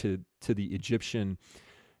back to the Egyptian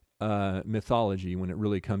mythology when it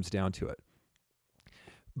really comes down to it.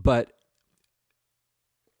 But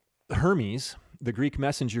Hermes, the Greek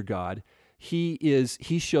messenger god,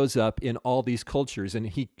 he shows up in all these cultures, and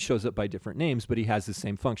he shows up by different names, but he has the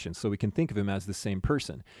same function. So we can think of him as the same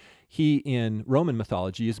person. He, in Roman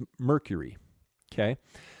mythology, is Mercury. Okay?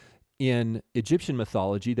 In Egyptian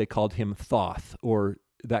mythology, they called him Thoth, or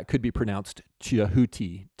that could be pronounced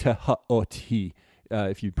Tehuti,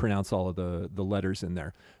 if you pronounce all of the letters in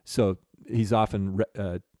there. So he's often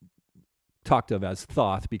talked of as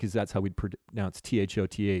Thoth because that's how we'd pronounce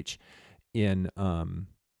Thoth in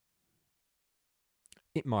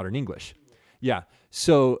modern English. Yeah.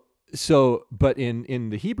 So but in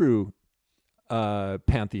the Hebrew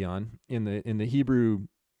pantheon, in the Hebrew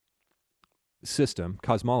system,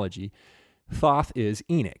 cosmology, Thoth is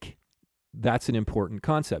Enoch. That's an important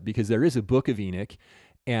concept because there is a book of Enoch,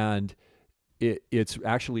 and it's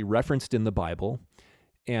actually referenced in the Bible.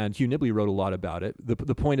 And Hugh Nibley wrote a lot about it.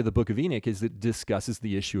 The point of the Book of Enoch is it discusses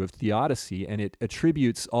the issue of theodicy, and it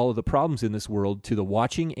attributes all of the problems in this world to the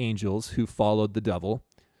watching angels who followed the devil,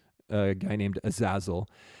 a guy named Azazel,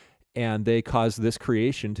 and they caused this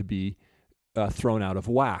creation to be thrown out of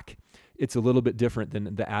whack. It's a little bit different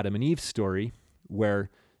than the Adam and Eve story,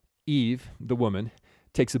 where Eve, the woman,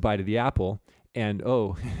 takes a bite of the apple, and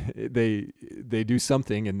they do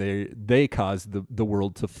something, and they cause the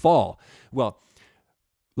world to fall. Well,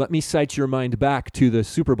 let me cite your mind back to the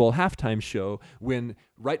Super Bowl halftime show when,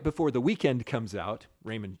 right before The Weeknd comes out,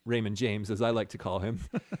 Raymond James, as I like to call him,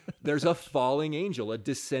 there's a falling angel, a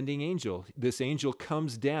descending angel. This angel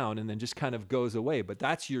comes down and then just kind of goes away. But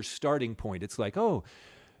that's your starting point. It's like, oh,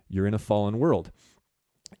 you're in a fallen world.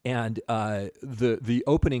 And the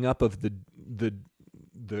opening up of the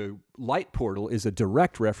light portal is a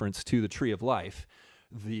direct reference to the Tree of Life,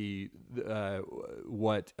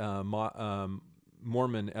 what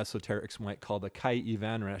Mormon esoterics might call the Kai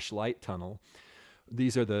Ivanresh light tunnel.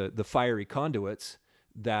 These are the fiery conduits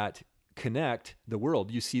that connect the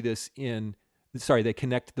world. You see this they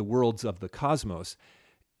connect the worlds of the cosmos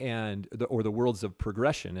or the worlds of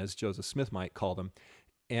progression, as Joseph Smith might call them.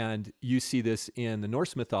 And you see this in the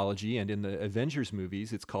Norse mythology and in the Avengers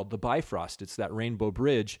movies. It's called the Bifrost. It's that rainbow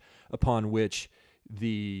bridge upon which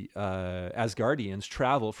the Asgardians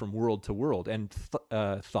travel from world to world. And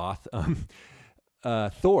Thor,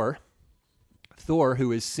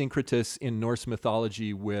 who is syncretous in Norse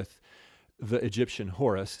mythology with the Egyptian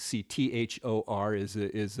Horus. See, Thor is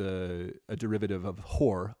a derivative of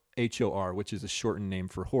Hor, Hor, which is a shortened name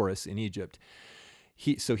for Horus in Egypt.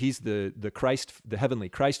 He's the Christ, the heavenly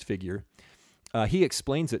Christ figure. He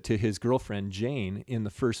explains it to his girlfriend Jane in the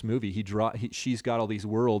first movie. She's got all these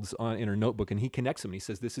worlds in her notebook, and he connects them. And he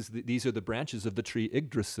says, "These are the branches of the tree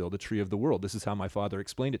Yggdrasil, the tree of the world. This is how my father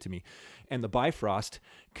explained it to me." And the Bifrost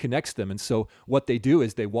connects them. And so what they do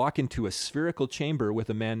is they walk into a spherical chamber with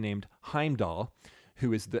a man named Heimdall,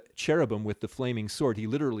 who is the cherubim with the flaming sword. He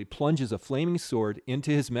literally plunges a flaming sword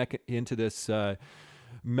into this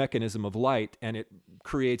mechanism of light, and it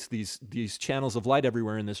creates these channels of light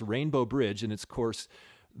everywhere in this rainbow bridge. And it's, of course,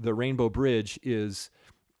 the rainbow bridge is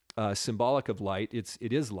symbolic of light.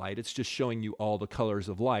 It is light. It's just showing you all the colors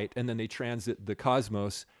of light, and then they transit the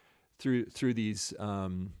cosmos through these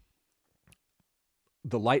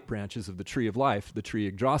the light branches of the tree of life, the tree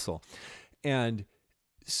Yggdrasil. And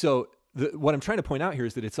so what I'm trying to point out here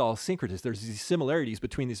is that it's all syncretist. There's these similarities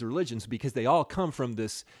between these religions because they all come from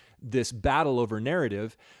this battle over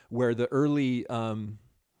narrative, where the early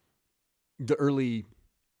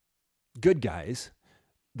good guys,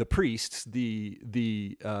 the priests,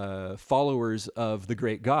 the followers of the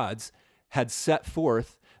great gods, had set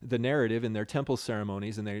forth the narrative in their temple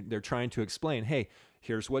ceremonies, and they're trying to explain, hey,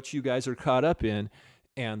 here's what you guys are caught up in,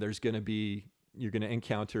 and you're going to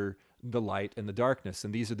encounter the light and the darkness,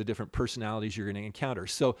 and these are the different personalities you're going to encounter.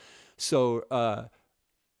 So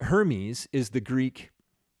Hermes is the Greek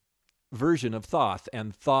version of Thoth,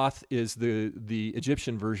 and Thoth is the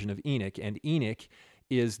Egyptian version of Enoch, and Enoch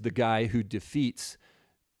is the guy who defeats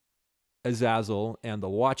Azazel and the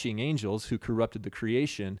watching angels who corrupted the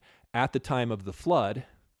creation at the time of the flood.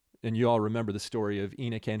 And you all remember the story of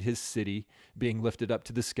Enoch and his city being lifted up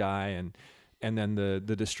to the sky, and then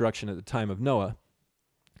the destruction at the time of Noah.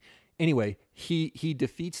 Anyway, he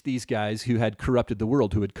defeats these guys who had corrupted the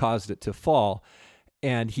world, who had caused it to fall.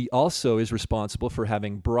 And he also is responsible for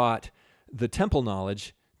having brought the temple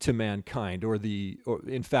knowledge to mankind, or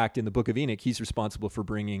in fact, in the book of Enoch, he's responsible for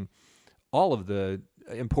bringing all of the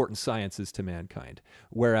important sciences to mankind.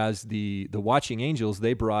 Whereas the watching angels,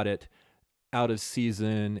 they brought it out of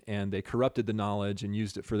season, and they corrupted the knowledge and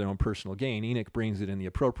used it for their own personal gain. Enoch brings it in the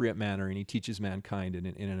appropriate manner, and he teaches mankind in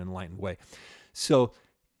an enlightened way. So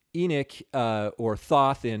Enoch, or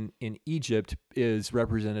Thoth in Egypt, is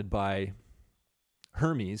represented by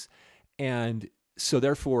Hermes. And so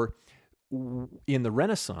therefore, in the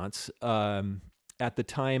Renaissance, at the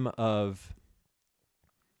time of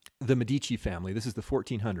the Medici family, this is the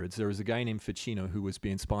 1400s, there was a guy named Ficino who was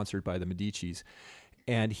being sponsored by the Medicis.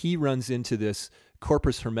 And he runs into this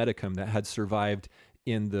Corpus Hermeticum that had survived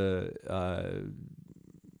in the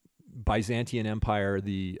Byzantine Empire,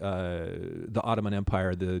 the Ottoman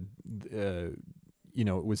Empire. It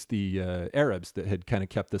was the Arabs that had kind of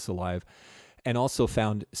kept this alive, and also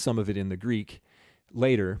found some of it in the Greek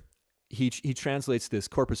later. He translates this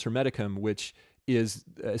Corpus Hermeticum, which is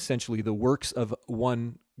essentially the works of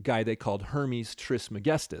one guy they called Hermes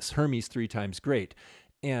Trismegistus, Hermes 3 times great.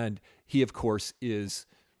 And he, of course, is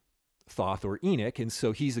Thoth or Enoch, and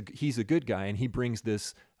so he's a good guy, and he brings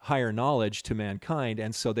this higher knowledge to mankind.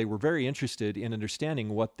 And so they were very interested in understanding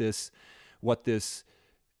what this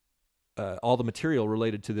all the material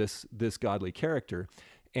related to this godly character.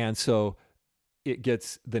 And so it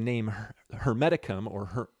gets the name Hermeticum,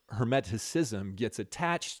 or Hermeticism, gets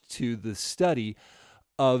attached to the study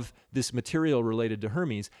of this material related to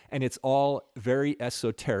Hermes, and it's all very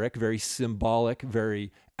esoteric, very symbolic,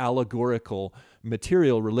 very allegorical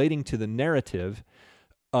material relating to the narrative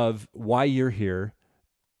of why you're here,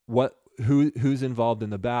 who's involved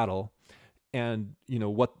in the battle, and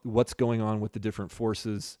what's going on with the different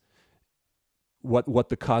forces, what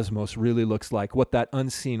the cosmos really looks like, what that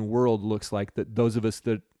unseen world looks like, that those of us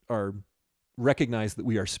that are recognize that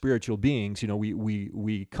we are spiritual beings,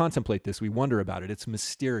 we contemplate this, we wonder about it, it's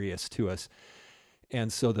mysterious to us.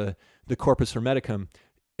 And so the Corpus Hermeticum,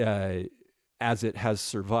 as it has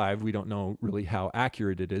survived, we don't know really how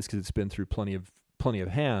accurate it is because it's been through plenty of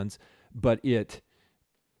hands, but it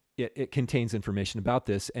contains information about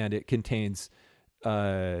this, and it contains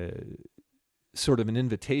sort of an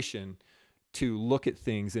invitation to look at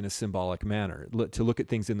things in a symbolic manner, to look at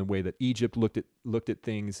things in the way that Egypt looked at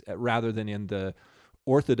things, rather than in the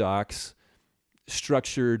orthodox,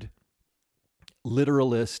 structured,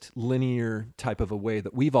 literalist, linear type of a way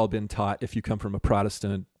that we've all been taught. If you come from a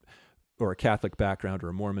Protestant or a Catholic background or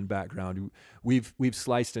a Mormon background, we've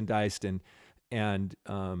sliced and diced and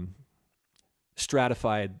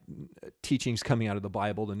stratified teachings coming out of the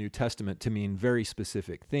Bible, the New Testament, to mean very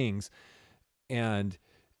specific things. And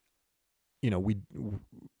we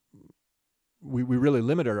really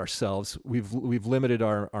limited ourselves. We've limited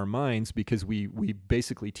our minds because we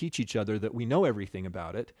basically teach each other that we know everything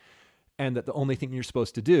about it, and that the only thing you're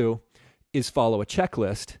supposed to do is follow a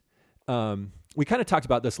checklist. We kind of talked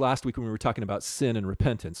about this last week when we were talking about sin and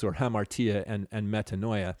repentance, or hamartia and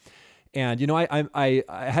metanoia. And I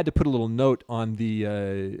had to put a little note on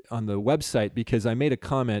the website because I made a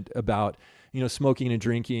comment about smoking and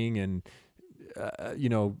drinking and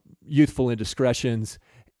youthful indiscretions.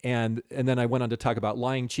 And then I went on to talk about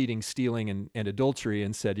lying, cheating, stealing, and adultery,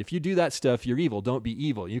 and said, if you do that stuff, you're evil. Don't be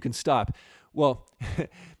evil. You can stop. Well,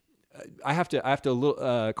 I have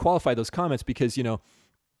to qualify those comments because,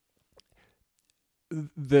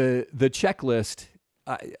 the checklist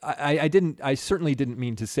I certainly didn't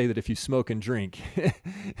mean to say that if you smoke and drink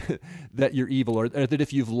that you're evil, or that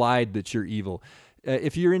if you've lied that you're evil.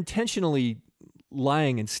 If you're intentionally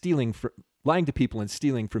lying to people and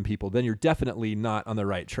stealing from people, then you're definitely not on the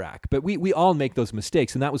right track. But we all make those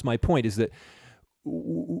mistakes, and that was my point: is that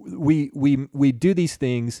we do these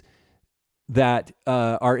things that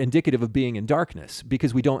are indicative of being in darkness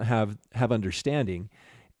because we don't have understanding.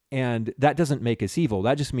 And that doesn't make us evil.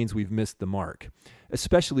 That just means we've missed the mark,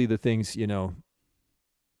 especially the things,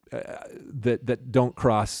 that don't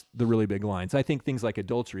cross the really big lines. I think things like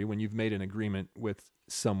adultery, when you've made an agreement with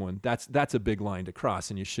someone, that's a big line to cross,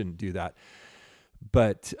 and you shouldn't do that.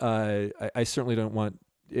 But I certainly don't want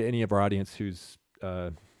any of our audience who's,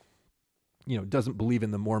 doesn't believe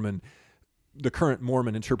in the current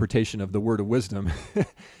Mormon interpretation of the word of wisdom,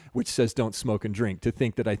 which says don't smoke and drink, to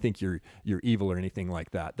think that I think you're evil or anything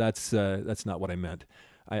like that. That's not what I meant.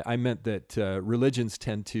 I meant that religions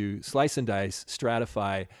tend to slice and dice,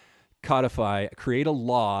 stratify, codify, create a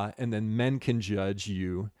law, and then men can judge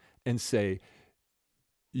you and say,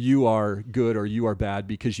 you are good or you are bad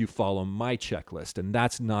because you follow my checklist. And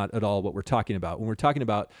that's not at all what we're talking about. When we're talking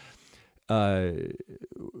about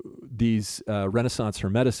these Renaissance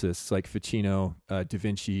Hermeticists like Ficino, Da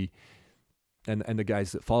Vinci, and the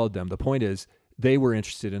guys that followed them, the point is they were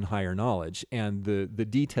interested in higher knowledge, and the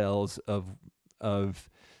details of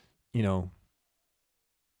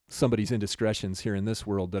somebody's indiscretions here in this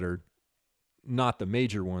world that are not the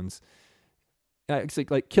major ones. It's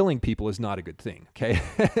like killing people is not a good thing, okay?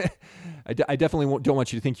 I definitely don't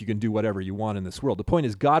want you to think you can do whatever you want in this world. The point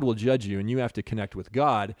is God will judge you, and you have to connect with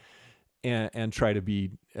God and try to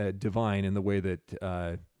be divine in the way that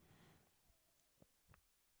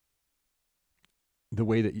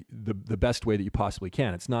the best way that you possibly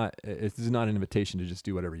can. It's not an invitation to just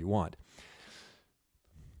do whatever you want.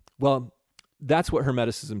 Well, that's what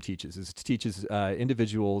Hermeticism teaches. It teaches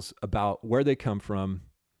individuals about where they come from,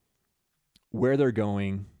 where they're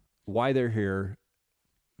going, why they're here,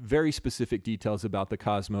 very specific details about the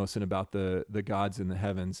cosmos and about the gods in the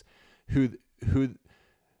heavens, who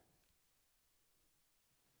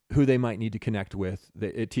they might need to connect with.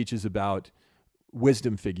 It teaches about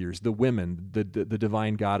wisdom figures, the women, the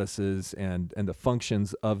divine goddesses, and the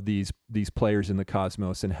functions of these players in the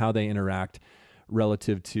cosmos and how they interact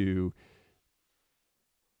relative to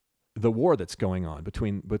the war that's going on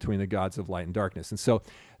between the gods of light and darkness. And so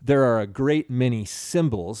there are a great many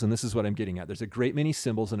symbols, and this is what I'm getting at. There's a great many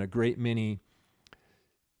symbols and a great many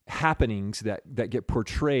happenings that get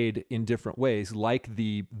portrayed in different ways, like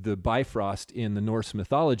the Bifrost in the Norse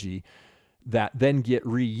mythology, that then get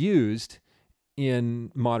reused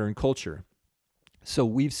in modern culture. So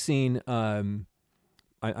we've seen, I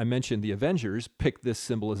mentioned the Avengers pick this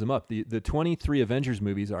symbolism up. The 23 Avengers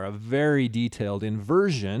movies are a very detailed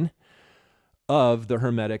inversion of the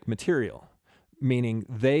Hermetic material, meaning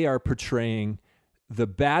they are portraying the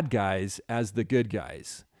bad guys as the good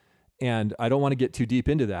guys. And I don't want to get too deep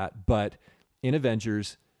into that, but in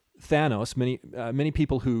Avengers, Thanos, many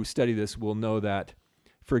people who study this will know that,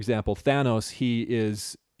 for example, Thanos,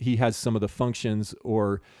 he has some of the functions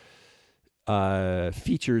or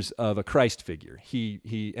features of a Christ figure.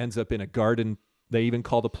 He ends up in a garden. They even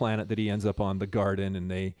call the planet that he ends up on the garden,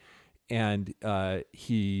 and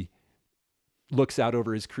he looks out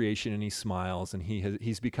over his creation and he smiles, and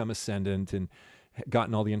he's become ascendant and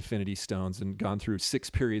gotten all the Infinity Stones and gone through 6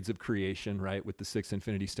 periods of creation, right, with the 6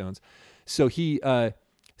 Infinity Stones. So he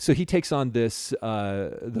takes on this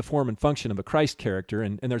the form and function of a Christ character,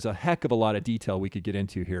 and there's a heck of a lot of detail we could get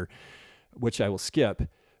into here, which I will skip.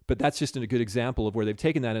 But that's just a good example of where they've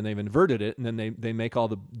taken that and they've inverted it, and then they make all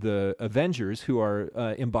the Avengers, who are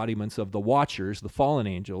embodiments of the Watchers, the fallen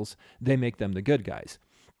angels, they make them the good guys.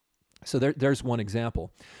 So there's one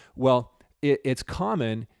example. Well, it's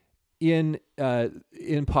common in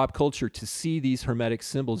pop culture to see these Hermetic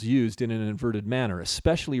symbols used in an inverted manner,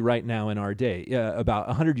 especially right now in our day. About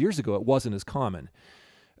 100 years ago, it wasn't as common.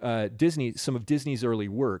 Some of Disney's early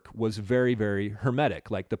work was very, very Hermetic,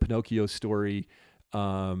 like the Pinocchio story.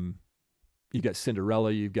 You've got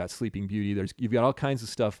Cinderella, you've got Sleeping Beauty. You've got all kinds of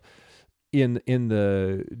stuff in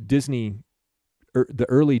the Disney, the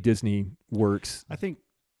early Disney works. I think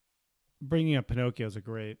bringing up Pinocchio is a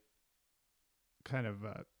great kind of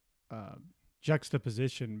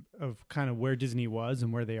juxtaposition of kind of where Disney was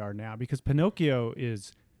and where they are now, because Pinocchio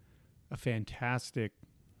is a fantastic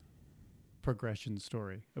progression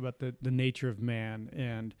story about the nature of man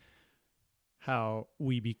and how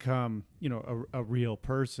we become, a real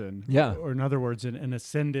person. Yeah. Or in other words, an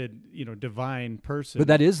ascended, divine person. But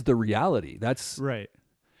that is the reality. That's right.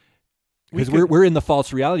 Because we're in the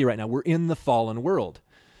false reality right now. We're in the fallen world.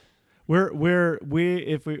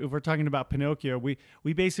 If we're talking about Pinocchio,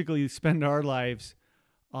 we basically spend our lives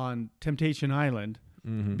on Temptation Island,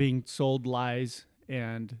 being sold lies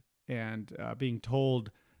and being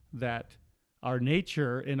told that our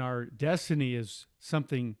nature and our destiny is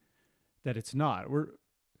something that it's not.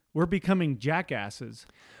 We're becoming jackasses.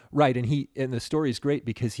 Right, and the story is great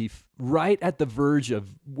because right at the verge of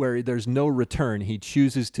where there's no return, he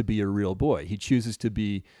chooses to be a real boy. He chooses to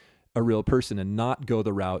be a real person and not go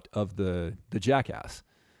the route of the jackass.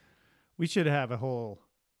 We should have a whole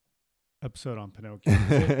episode on Pinocchio.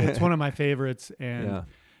 It's one of my favorites, and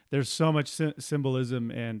there's so much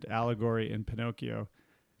symbolism and allegory in Pinocchio.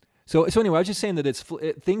 So anyway, I was just saying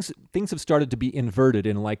that things have started to be inverted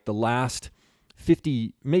in like the last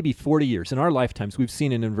 50, maybe 40 years. In our lifetimes, we've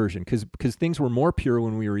seen an inversion because things were more pure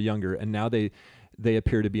when we were younger, and now they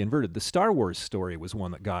appear to be inverted. The Star Wars story was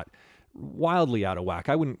one that got wildly out of whack.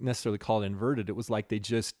 I wouldn't necessarily call it inverted. It was like they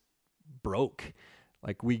just broke.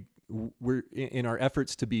 Like we're in our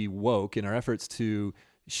efforts to be woke, in our efforts to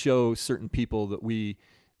show certain people that we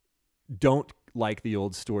don't like the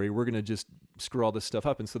old story, we're going to just screw all this stuff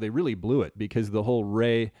up. And so they really blew it because the whole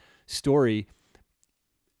Rey story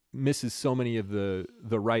misses so many of the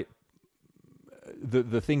right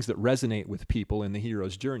the things that resonate with people in the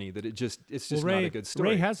hero's journey that it's just not a good story.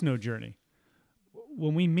 Rey has no journey.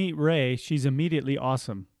 When we meet Rey, she's immediately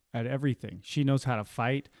awesome at everything. She knows how to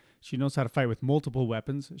fight. She knows how to fight with multiple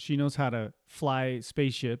weapons. She knows how to fly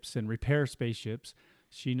spaceships and repair spaceships.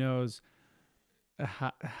 She knows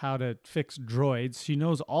how to fix droids. She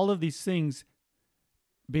knows all of these things.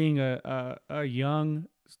 Being a young,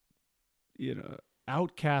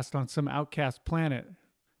 outcast on some outcast planet,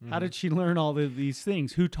 how did she learn all of these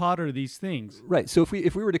things? Who taught her these things? Right. So if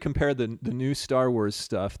we were to compare the new Star Wars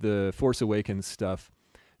stuff, the Force Awakens stuff,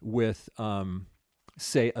 with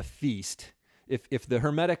say a feast. If the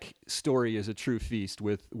Hermetic story is a true feast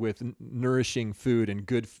with nourishing food and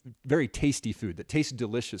good, very tasty food that tastes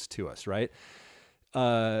delicious to us, right?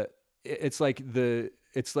 It's like the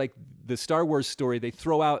Star Wars story. They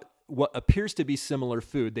throw out what appears to be similar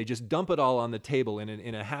food. They just dump it all on the table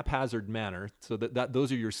in a haphazard manner, so that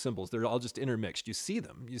those are your symbols. They're all just intermixed. You see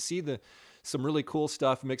them. You see some really cool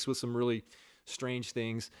stuff mixed with some really strange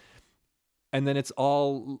things, and then it's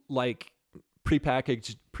all like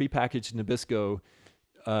prepackaged Nabisco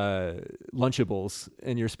Lunchables,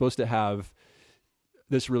 and you're supposed to have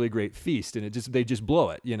this really great feast, and they just blow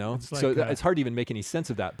it, It's like, so it's hard to even make any sense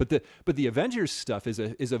of that. But the Avengers stuff is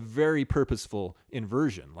a very purposeful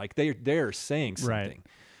inversion. Like they're saying something. Right.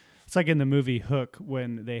 It's like in the movie Hook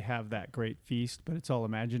when they have that great feast, but it's all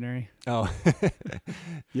imaginary. Oh,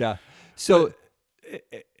 yeah. So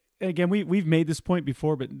again, we've made this point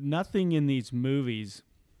before, but nothing in these movies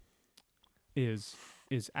is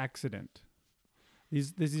accident.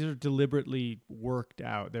 These are deliberately worked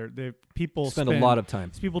out. They're people spend a lot of time.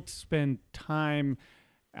 People spend time,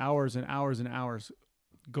 hours and hours and hours,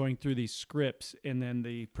 going through these scripts, and then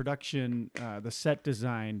the production, the set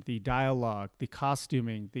design, the dialogue, the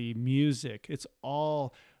costuming, the music. It's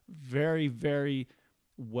all very, very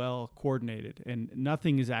well coordinated, and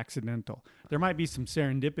nothing is accidental. There might be some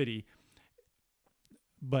serendipity,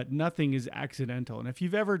 but nothing is accidental. And if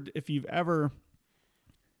you've ever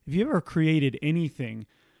created anything,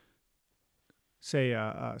 say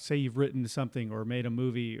you've written something or made a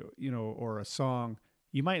movie, or a song,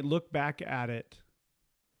 you might look back at it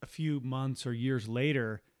a few months or years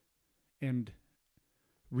later and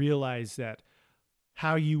realize that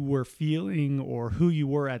how you were feeling or who you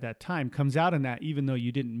were at that time comes out in that, even though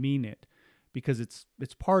you didn't mean it, because it's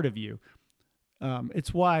part of you.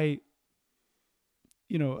 It's why,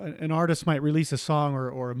 an artist might release a song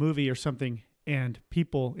or a movie or something, and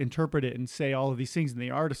people interpret it and say all of these things, and the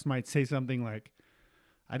artist might say something like,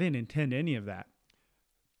 I didn't intend any of that.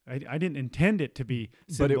 I didn't intend it to be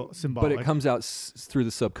symbolic. But it comes out through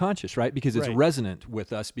the subconscious, right? Because it's Right. resonant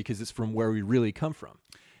with us because it's from where we really come from.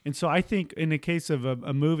 And so I think in the case of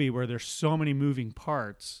a movie where there's so many moving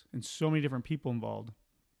parts and so many different people involved,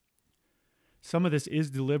 some of this is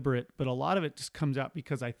deliberate, but a lot of it just comes out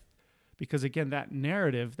because again, that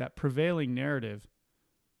narrative, that prevailing narrative,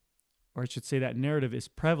 or I should say that narrative is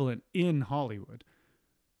prevalent in Hollywood.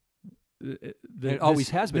 It always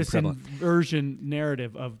has been prevalent. This inversion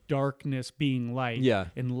narrative of darkness being light, Yeah.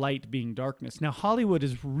 and light being darkness. Now, Hollywood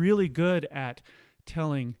is really good at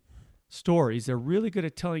telling stories. They're really good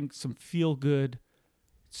at telling some feel-good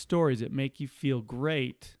stories that make you feel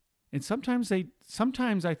great. And sometimes I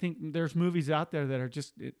think there's movies out there that are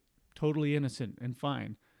just totally innocent and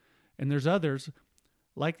fine. And there's others,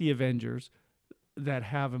 like the Avengers, that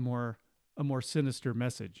have a more a more sinister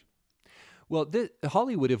message. Well,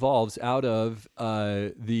 Hollywood evolves out of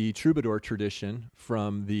the troubadour tradition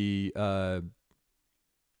from the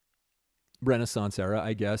Renaissance era,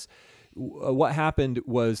 I guess. What happened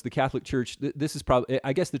was the Catholic Church, this is probably,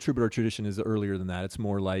 I guess the troubadour tradition is earlier than that. It's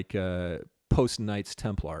more like post-Knights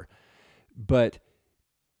Templar. But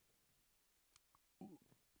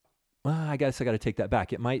I guess I got to take that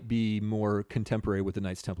back. It might be more contemporary with the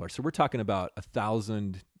Knights Templar. So we're talking about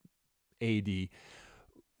 1000 AD.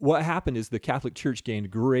 What happened is the Catholic Church gained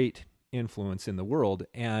great influence in the world,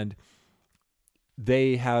 and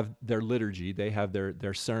they have their liturgy, they have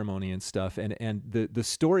their ceremony and stuff, and the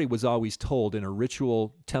story was always told in a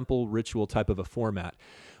temple ritual type of a format.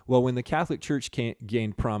 Well, when the Catholic Church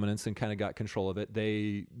gained prominence and kind of got control of it,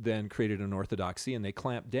 they then created an orthodoxy, and they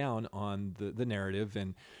clamped down on the narrative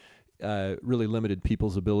and really limited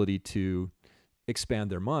people's ability to expand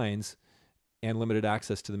their minds, and limited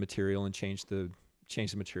access to the material and changed the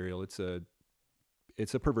material. It's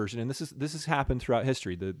a perversion, and this has happened throughout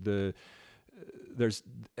history. There's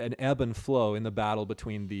an ebb and flow in the battle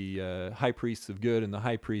between the high priests of good and the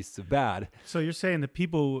high priests of bad. So you're saying the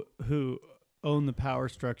people who own the power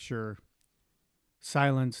structure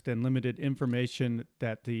silenced and limited information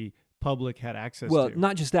that the public had access to. Well,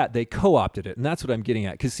 not just that, they co-opted it, and that's what I'm getting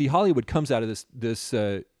at. Because see, Hollywood comes out of this.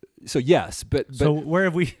 So yes, but so where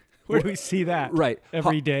do we see that? Right,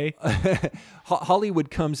 every day.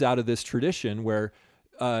 Hollywood comes out of this tradition where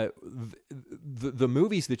the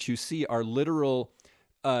movies that you see are literal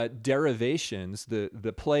derivations.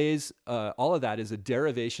 The plays, all of that is a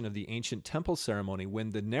derivation of the ancient temple ceremony,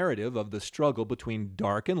 when the narrative of the struggle between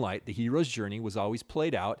dark and light, the hero's journey, was always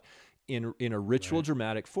played out in a ritual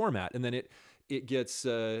dramatic format, and then it gets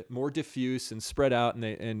more diffuse and spread out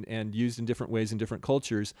and used in different ways in different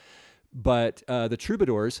cultures. But the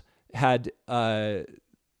troubadours had a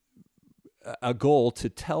goal to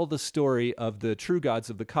tell the story of the true gods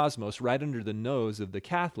of the cosmos right under the nose of the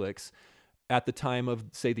Catholics at the time of,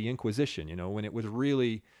 say, the Inquisition, when it was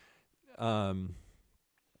really... the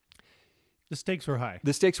stakes were high.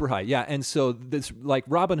 The stakes were high, yeah. And so this, like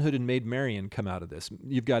Robin Hood and Maid Marian come out of this.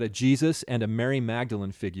 You've got a Jesus and a Mary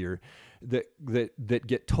Magdalene figure that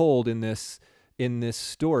get told in this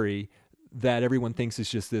story that everyone thinks is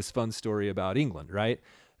just this fun story about England, right?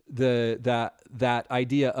 That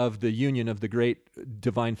idea of the union of the great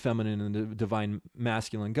divine feminine and the divine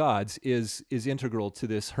masculine gods is integral to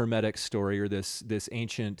this Hermetic story, or this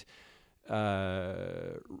ancient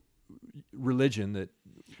religion that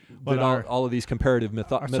all of these comparative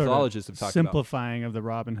mythologists have talked about. Simplifying of the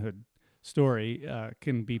Robin Hood story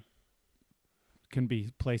can be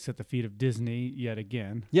placed at the feet of Disney yet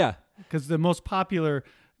again. Yeah, because the most popular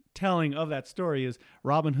telling of that story is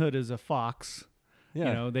Robin Hood is a fox.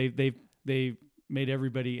 Yeah, they've made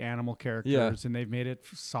everybody animal characters, and they've made it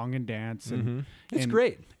song and dance, and it's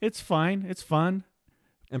great. It's fine. It's fun.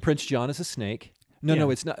 And Prince John is a snake. No,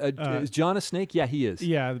 it's not. Is John a snake? Yeah, he is.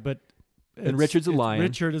 Yeah, but and Richard's a lion.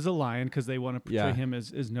 Richard is a lion because they want to portray him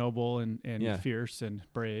as noble and fierce and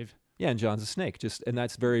brave. Yeah, and John's a snake. And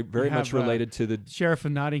that's very, very much related to the Sheriff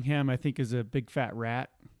of Nottingham. I think is a big fat rat.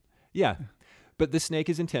 Yeah, but the snake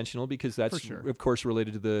is intentional because that's of course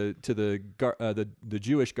related to the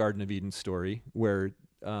Jewish Garden of Eden story where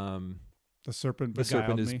the serpent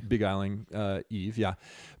is beguiling Eve. Yeah,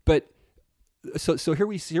 but. So here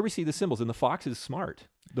we see the symbols, and the fox is smart.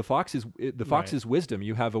 The fox is wisdom.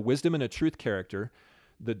 You have a wisdom and a truth character.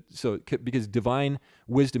 Because divine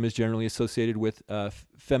wisdom is generally associated with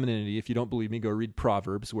femininity. If you don't believe me, go read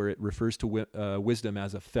Proverbs, where it refers to wisdom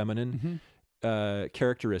as a feminine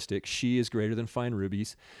characteristic. She is greater than fine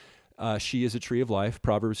rubies. She is a tree of life.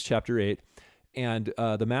 Proverbs chapter 8. And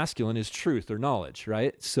the masculine is truth or knowledge.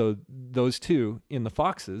 Right. So those two in the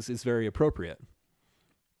foxes is very appropriate.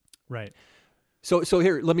 Right. So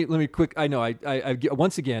here, let me quick. I know I've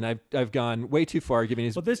once again I've gone way too far, giving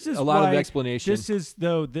a lot of explanation. This is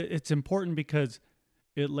it's important because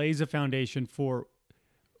it lays a foundation for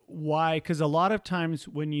why. Because a lot of times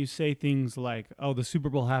when you say things like, "Oh, the Super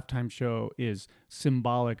Bowl halftime show is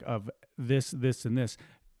symbolic of this, this, and this,"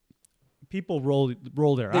 people roll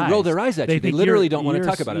their eyes. They roll their eyes at you. They literally don't want to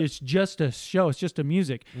talk about it. It's just a show. It's just a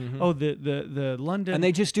music. Mm-hmm. Oh, the London, and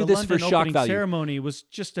they just do this for shock value. Ceremony was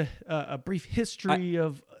just a brief history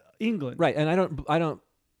of England. Right, and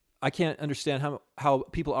I can't understand how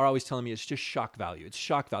people are always telling me it's just shock value. It's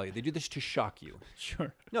shock value. They do this to shock you.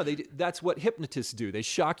 Sure. No, that's what hypnotists do. They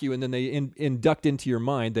shock you, and then they induct into your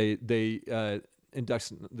mind. They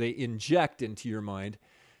inject into your mind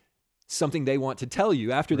something they want to tell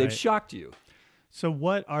you after they've shocked you. So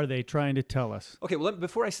what are they trying to tell us? Okay, well,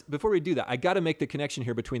 before we do that, I got to make the connection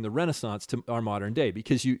here between the Renaissance to our modern day,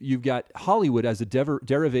 because you've got Hollywood as a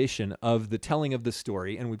derivation of the telling of the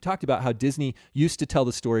story, and we've talked about how Disney used to tell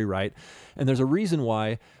the story right, and there's a reason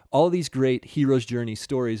why all these great hero's journey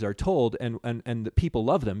stories are told, and the people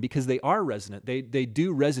love them, because they are resonant. They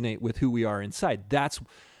do resonate with who we are inside. That's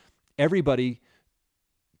everybody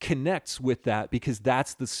connects with that, because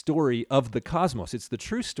that's the story of the cosmos. It's the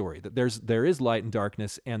true story that there is light and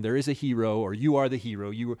darkness, and there is a hero, or you are the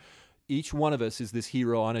hero. Each one of us is this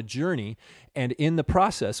hero on a journey, and in the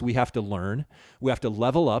process, we have to learn. We have to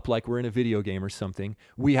level up like we're in a video game or something.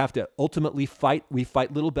 We have to ultimately fight. We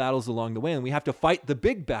fight little battles along the way, and we have to fight the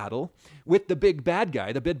big battle with the big bad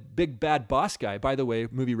guy, the big bad boss guy. By the way,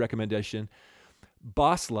 movie recommendation,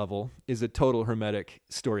 Boss Level is a total Hermetic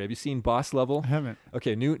story. Have you seen Boss Level? I haven't.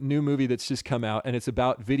 Okay, new movie that's just come out, and it's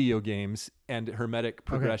about video games and Hermetic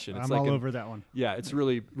progression. Okay, It's I'm like all over that one. Yeah, it's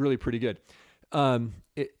really, really pretty good.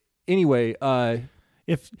 Anyway,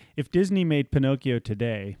 If Disney made Pinocchio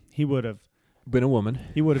today, he would have been a woman.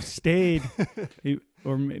 He would have stayed,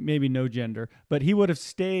 or maybe no gender, but he would have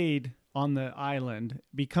stayed on the island,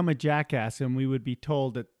 become a jackass, and we would be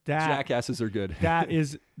told that Jackasses are good.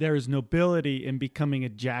 there is nobility in becoming a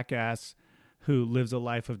jackass who lives a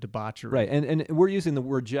life of debauchery. Right, and we're using the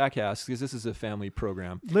word jackass because this is a family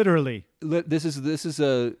program. Literally. This is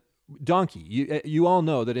a donkey. You all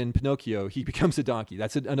know that in Pinocchio he becomes a donkey.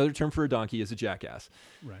 That's another term for a donkey is a jackass.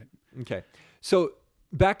 Right. Okay. So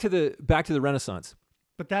back to the Renaissance.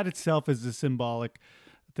 But that itself is a symbolic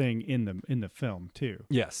thing in the film too.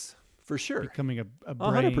 Yes, for sure. Becoming a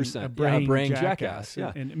 100%. braying jackass.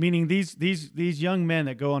 Yeah. And meaning these young men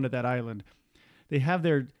that go onto that island, they have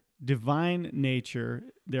their divine nature,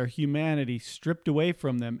 their humanity stripped away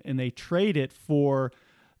from them, and they trade it for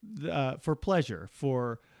pleasure,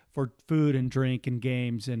 for food and drink and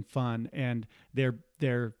games and fun, and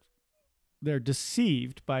they're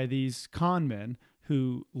deceived by these con men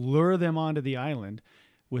who lure them onto the island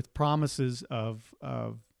with promises of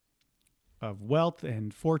wealth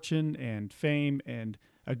and fortune and fame and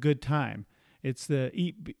a good time. It's the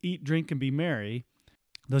eat, drink, and be merry.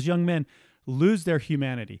 Those young men lose their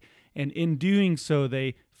humanity, and in doing so,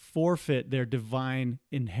 they forfeit their divine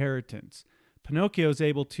inheritance. Pinocchio is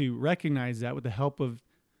able to recognize that with the help of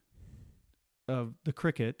the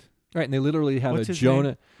cricket. Right, and they literally have What's a his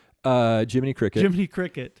Jonah, Jiminy Cricket. Jiminy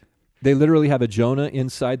Cricket. They literally have a Jonah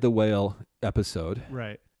inside the whale episode.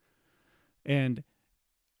 Right. And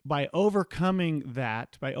by overcoming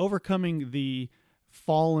the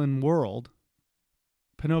fallen world,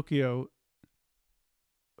 Pinocchio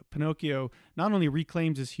not only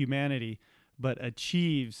reclaims his humanity, but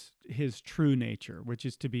achieves his true nature, which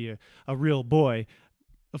is to be a real boy.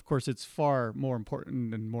 Of course, it's far more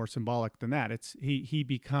important and more symbolic than that. He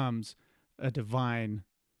becomes a divine.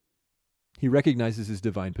 He recognizes his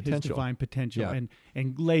divine potential. His divine potential, Yeah.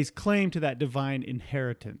 and lays claim to that divine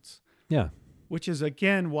inheritance. Yeah. Which is,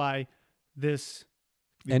 again, why this...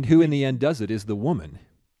 And who in the end does it is the woman,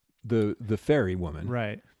 the fairy woman.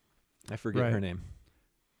 Right. I forget her name.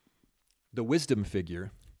 The wisdom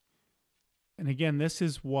figure. And again, this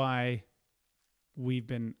is why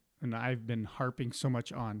I've been harping so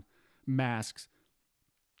much on masks.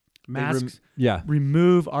 Masks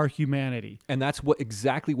remove our humanity. And that's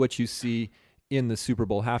exactly what you see in the Super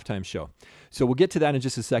Bowl halftime show. So we'll get to that in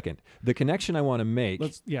just a second. The connection I want to make.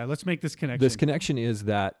 Let's make this connection. This connection is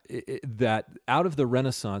that out of the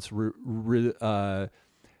Renaissance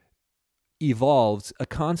evolves a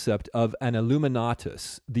concept of an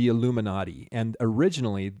Illuminatus, the Illuminati. And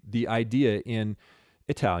originally, the idea in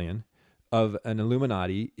Italian of an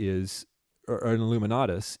Illuminati or an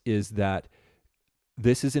Illuminatus is that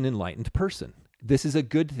this is an enlightened person. This is a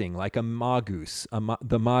good thing, like a magus,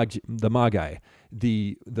 the magi,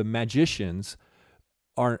 the magicians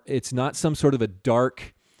are. It's not some sort of a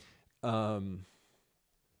dark. I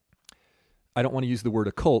don't want to use the word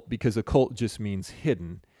occult because occult just means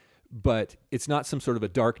hidden, but it's not some sort of a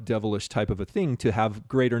dark, devilish type of a thing to have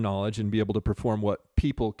greater knowledge and be able to perform what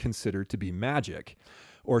people consider to be magic,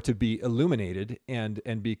 or to be illuminated and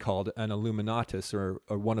be called an Illuminatus or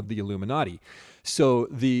one of the Illuminati. So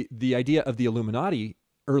the idea of the Illuminati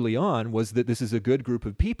early on was that this is a good group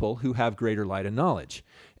of people who have greater light and knowledge.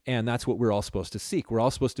 And that's what we're all supposed to seek. We're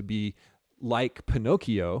all supposed to be like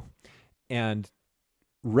Pinocchio and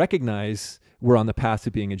recognize we're on the path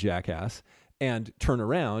to being a jackass and turn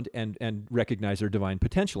around and recognize our divine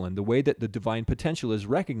potential. And the way that the divine potential is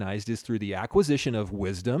recognized is through the acquisition of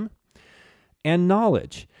wisdom and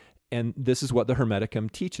knowledge. And this is what the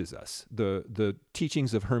Hermeticum teaches us. The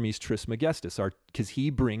teachings of Hermes Trismegistus are because he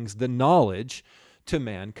brings the knowledge to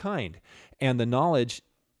mankind. And the knowledge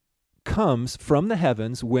comes from the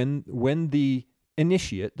heavens when the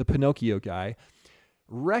initiate, the Pinocchio guy,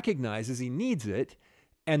 recognizes he needs it,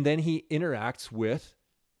 and then he interacts with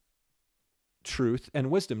truth and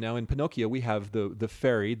wisdom. Now in Pinocchio, we have the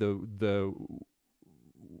fairy, the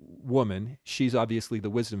woman. She's obviously the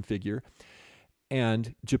wisdom figure.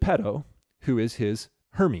 And Geppetto, who is his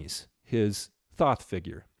Hermes, his Thoth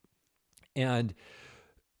figure. And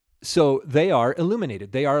so they are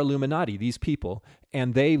illuminated. They are Illuminati, these people,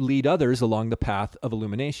 and they lead others along the path of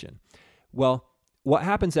illumination. Well, what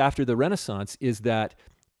happens after the Renaissance is that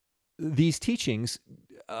these teachings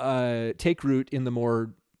take root in the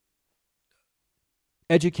more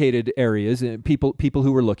educated areas, people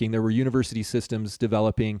who were looking. There were university systems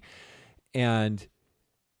developing, and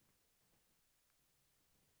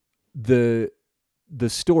the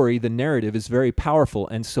story, the narrative is very powerful,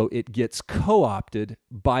 and so it gets co-opted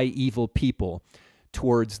by evil people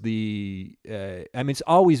towards the, it's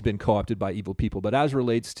always been co-opted by evil people, but as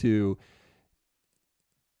relates to,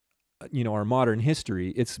 our modern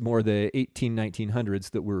history, it's more the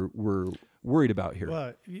 1900s that we're worried about here.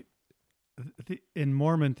 Well, in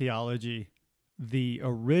Mormon theology, the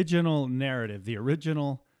original narrative, the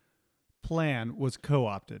original plan was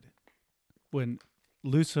co-opted when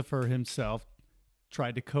Lucifer himself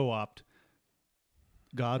tried to co-opt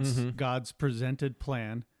God's presented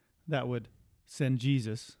plan that would send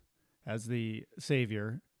Jesus as the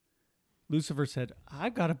Savior. Lucifer said,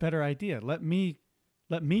 "I've got a better idea. Let me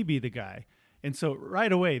be the guy." And so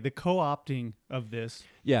right away, the co-opting of this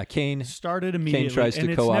Cain started immediately, Cain tries to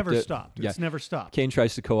and co-opt it's never it. stopped. Yeah. It's never stopped. Cain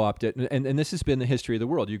tries to co-opt it, and this has been the history of the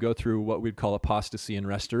world. You go through what we'd call apostasy and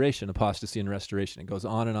restoration. It goes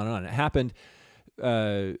on and on and on. It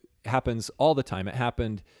happens all the time. It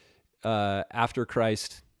happened after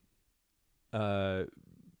Christ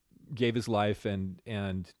gave his life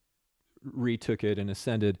and retook it and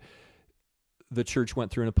ascended. The church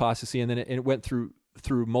went through an apostasy, and then it went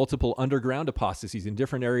through multiple underground apostasies in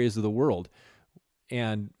different areas of the world,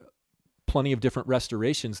 and plenty of different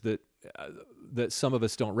restorations that some of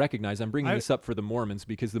us don't recognize. I'm bringing this up for the Mormons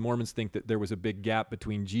because the Mormons think that there was a big gap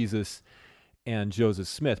between Jesus and Joseph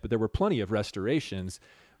Smith, but there were plenty of restorations.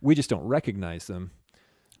 We just don't recognize them,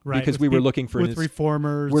 right? Because we were looking for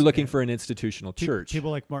reformers. We're looking for an institutional church.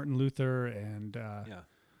 People like Martin Luther and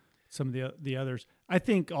some of the others. I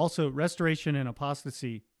think also restoration and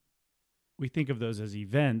apostasy, we think of those as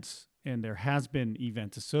events, and there has been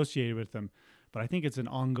events associated with them, but I think it's an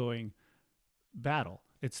ongoing battle.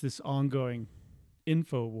 It's this ongoing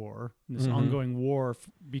info war, this ongoing war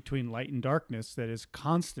between light and darkness that is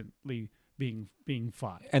constantly being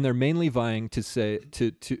fought. And they're mainly vying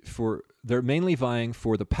they're mainly vying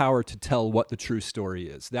for the power to tell what the true story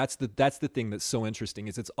is. That's the thing that's so interesting,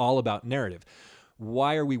 is it's all about narrative.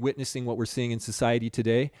 Why are we witnessing what we're seeing in society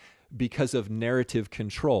today? Because of narrative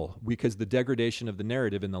control, because the degradation of the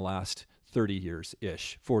narrative in the last 30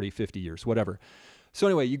 years-ish, 40, 50 years, whatever. So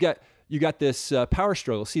anyway, you got this power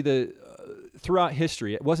struggle. See, throughout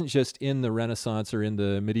history, it wasn't just in the Renaissance or in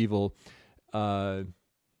the medieval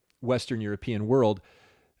Western European world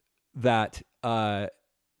that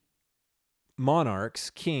monarchs,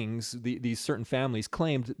 kings, these certain families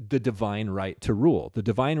claimed the divine right to rule. The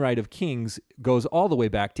divine right of kings goes all the way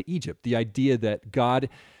back to Egypt. The idea that God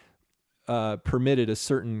permitted a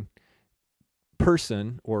certain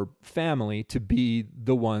person or family to be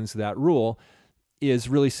the ones that rule is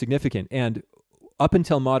really significant. And up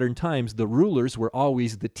until modern times, the rulers were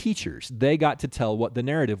always the teachers. They got to tell what the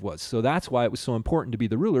narrative was. So that's why it was so important to be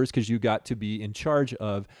the rulers, because you got to be in charge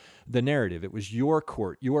of the narrative. It was your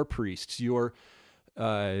court, your priests, your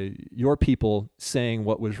people saying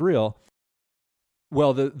what was real.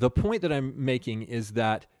 Well, the point that I'm making is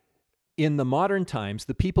that in the modern times,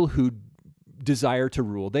 the people who desire to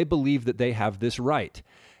rule, they believe that they have this right,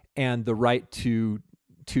 and the right to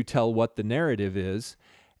tell what the narrative is,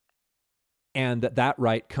 and that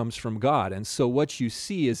right comes from God. And so what you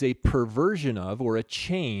see is a perversion of, or a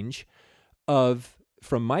change of,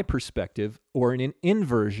 from my perspective, or an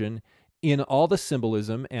inversion in all the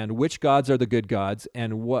symbolism and which gods are the good gods,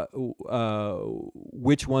 and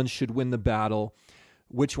which ones should win the battle,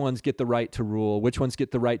 which ones get the right to rule, which ones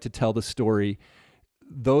get the right to tell the story.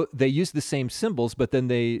 Though they use the same symbols, but then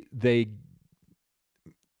they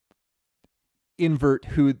invert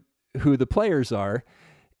who the players are,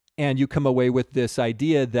 and you come away with this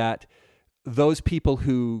idea that those people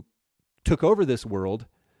who took over this world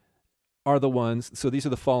are the ones, so these are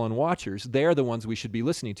the fallen watchers. They are the ones we should be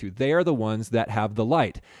listening to. They are the ones that have the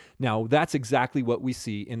light. Now, that's exactly what we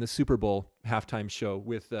see in the Super Bowl halftime show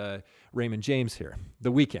with Raymond James here,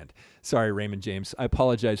 The Weeknd. Sorry, Raymond James. I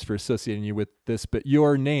apologize for associating you with this, but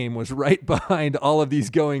your name was right behind all of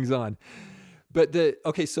these goings on. But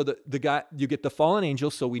so the guy, you get the fallen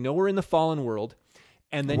angel, so we know we're in the fallen world.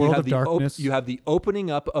 And then World of darkness. You have the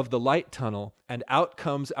opening up of the light tunnel, and out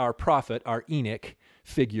comes our prophet, our Enoch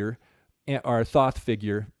figure, our Thoth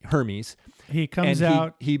figure, Hermes. He comes and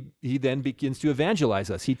out. He then begins to evangelize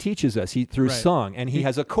us. He teaches us through Right. song, and he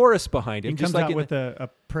has a chorus behind him. He just comes like out with a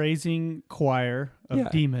praising choir of Yeah.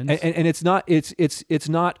 demons. And it's not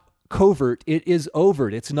covert. It is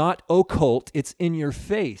overt. It's not occult. It's in your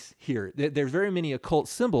face here. There's very many occult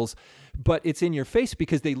symbols, but it's in your face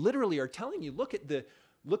because they literally are telling you, look at the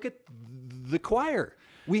choir.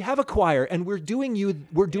 We have a choir, and we're doing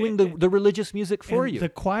the religious music for And you. the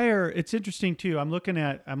choir, it's interesting too. I'm looking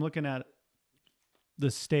at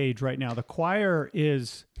the stage right now. The choir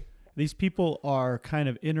is, these people are kind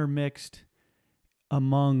of intermixed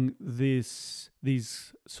among these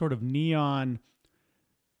sort of neon,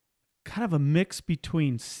 kind of a mix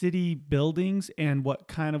between city buildings and what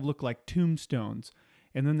kind of look like tombstones.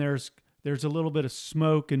 And then there's a little bit of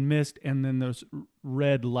smoke and mist, and then there's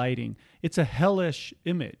red lighting. It's a hellish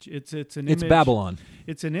image. It's an image. It's Babylon.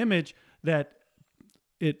 It's an image that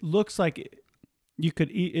it looks like it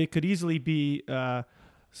could easily be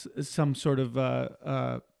some sort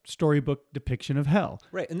of storybook depiction of hell.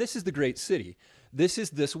 Right, and this is the great city. This is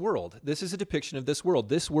this world. This is a depiction of this world.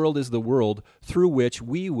 This world is the world through which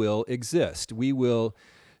we will exist. We will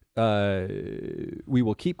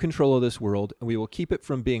keep control of this world, and we will keep it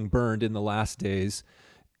from being burned in the last days,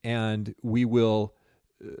 and we will,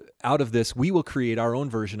 out of this, we will create our own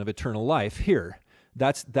version of eternal life here.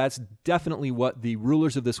 That's definitely what the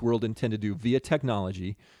rulers of this world intend to do via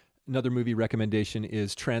technology. Another movie recommendation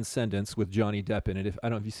is Transcendence with Johnny Depp in it. I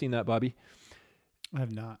don't know if you've seen that, Bobby. I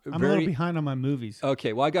have not. I'm a little behind on my movies.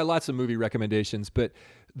 Okay, well, I got lots of movie recommendations, but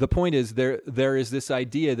the point is there is this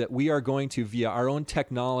idea that we are going to, via our own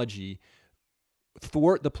technology,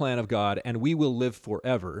 thwart the plan of God, and we will live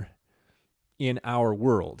forever in our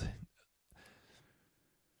world,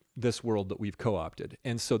 this world that we've co-opted.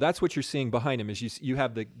 And so that's what you're seeing behind him, is you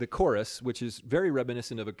have the chorus, which is very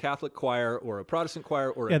reminiscent of a Catholic choir or a Protestant choir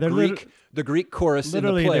or the Greek chorus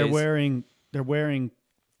literally in the plays. they're wearing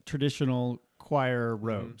traditional choir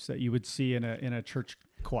robes that you would see in a church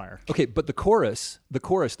choir. Okay, but the chorus,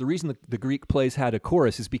 the reason the Greek plays had a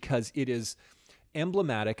chorus is because it is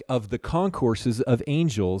emblematic of the concourses of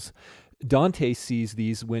angels. Dante sees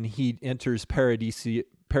these when he enters paradise. He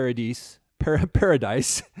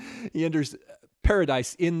enters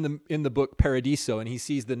paradise in the book Paradiso, and he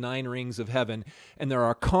sees the 9 rings of heaven, and there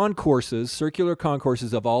are concourses, circular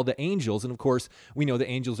concourses of all the angels, and of course we know the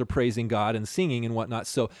angels are praising God and singing and whatnot.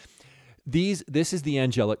 So this is the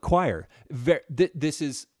angelic choir.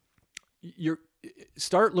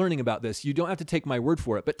 Start learning about this. You don't have to take my word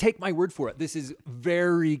for it, but take my word for it. This is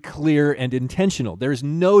very clear and intentional. There's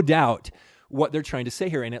no doubt what they're trying to say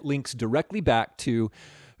here, and it links directly back to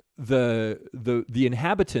the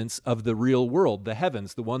inhabitants of the real world, the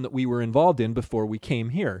heavens, the one that we were involved in before we came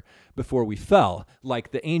here, before we fell,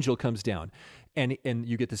 like the angel comes down. And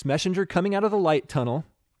you get this messenger coming out of the light tunnel.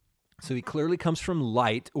 So he clearly comes from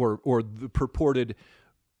light or the purported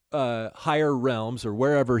higher realms or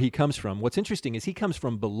wherever he comes from. What's interesting is he comes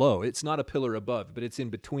from below. It's not a pillar above, but it's in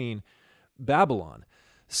between Babylon.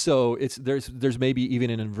 So there's maybe even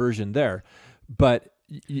an inversion there. But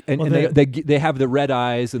they have the red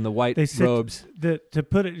eyes and the white robes. To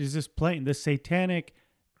put it is just plain, the satanic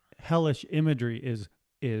hellish imagery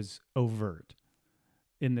is overt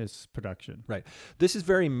in this production. Right. This is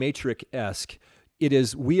very Matrix-esque. It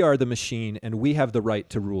is, we are the machine, and we have the right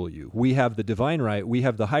to rule you. We have the divine right. We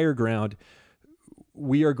have the higher ground.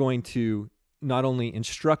 We are going to not only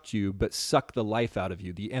instruct you, but suck the life out of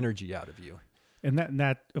you, the energy out of you. And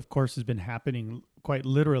that of course, has been happening quite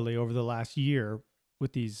literally over the last year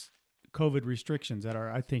with these COVID restrictions that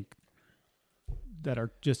are, I think, that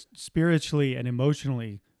are just spiritually and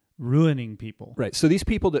emotionally ruining people. Right. So these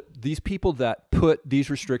people that put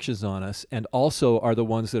these restrictions on us, and also are the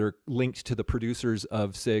ones that are linked to the producers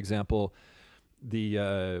of, say, example, the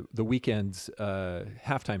Weeknd's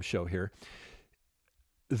halftime show here.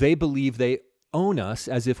 They believe they own us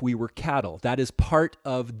as if we were cattle. That is part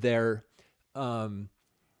of their part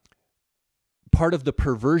of the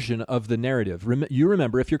perversion of the narrative. You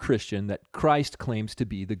remember, if you're Christian, that Christ claims to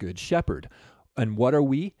be the good shepherd. And what are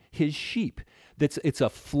we? His sheep. It's a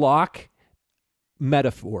flock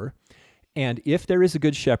metaphor, And if there is a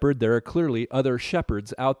good shepherd, there are clearly other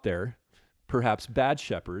shepherds out there, perhaps bad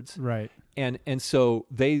shepherds. Right. And so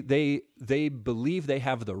they believe they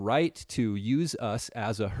have the right to use us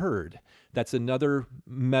as a herd. That's another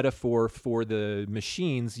metaphor for the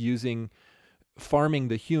machines farming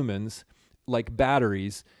the humans like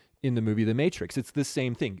batteries in the movie The Matrix. It's the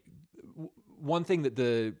same thing. One thing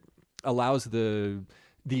that allows the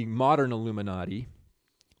modern Illuminati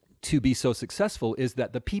to be so successful is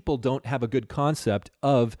that the people don't have a good concept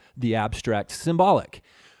of the abstract symbolic.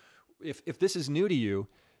 If this is new to you,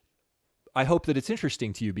 I hope that it's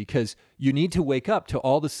interesting to you, because you need to wake up to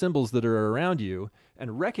all the symbols that are around you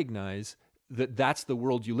and recognize that that's the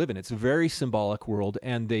world you live in. It's a very symbolic world,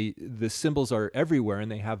 and the symbols are everywhere, and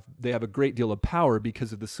they have a great deal of power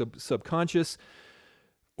because of the subconscious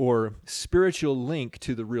or spiritual link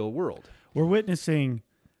to the real world. We're witnessing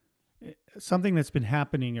something that's been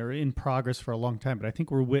happening or in progress for a long time, but I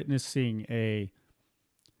think we're witnessing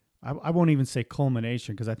I won't even say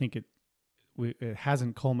culmination, because I think it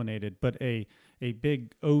hasn't culminated, but a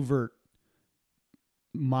big overt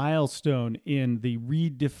milestone in the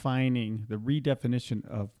redefinition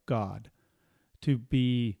of God to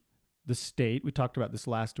be the state. We talked about this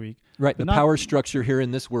last week. Right. The power structure here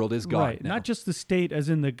in this world is God. Right. Now. Not just the state as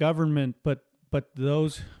in the government, but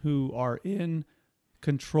those who are in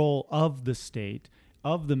control of the state,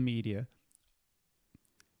 of the media,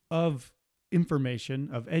 of information,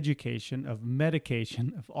 of education, of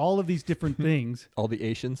medication, of all of these different things. All the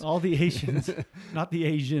Asians? All the Asians, not the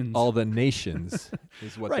Asians. All the nations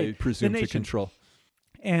is what they presume to control.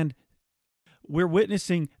 And we're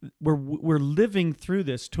witnessing, we're living through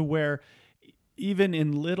this to where even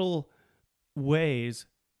in little ways,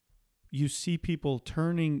 you see people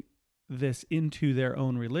turning this into their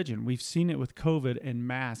own religion. We've seen it with COVID and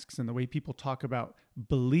masks and the way people talk about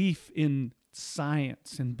belief in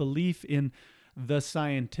science and belief in the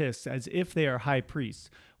scientists as if they are high priests.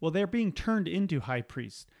 Well, they're being turned into high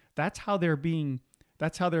priests. That's how they're being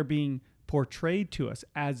portrayed to us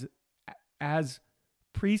as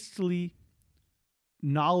priestly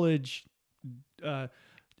knowledge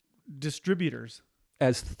distributors.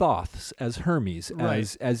 As Thoths, as Hermes,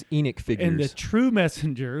 right. as Enoch figures. And the true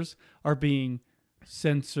messengers are being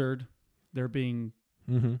censored. They're being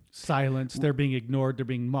silenced. They're being ignored. They're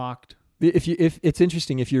being mocked. If it's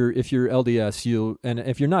interesting, if you're LDS, and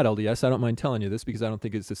if you're not LDS, I don't mind telling you this because I don't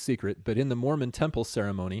think it's a secret. But in the Mormon temple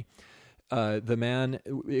ceremony,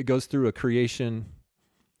 it goes through a creation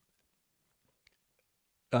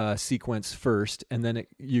sequence first, and then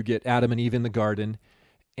you get Adam and Eve in the garden.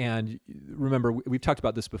 And remember, we've talked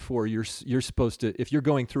about this before. You're supposed to, if you're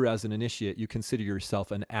going through as an initiate, you consider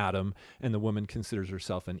yourself an Adam, and the woman considers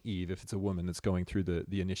herself an Eve if it's a woman that's going through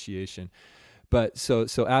the initiation. But so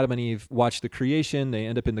Adam and Eve watch the creation, they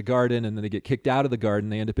end up in the garden, and then they get kicked out of the garden,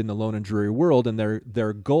 they end up in the lone and dreary world, and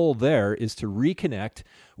their goal there is to reconnect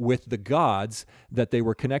with the gods that they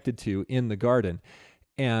were connected to in the garden.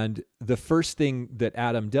 And the first thing that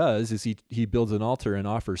Adam does is he builds an altar and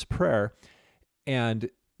offers prayer, and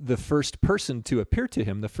the first person to appear to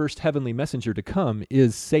him, the first heavenly messenger to come,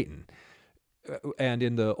 is Satan. And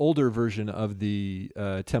in the older version of the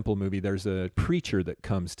temple movie, there's a preacher that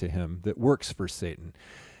comes to him that works for Satan.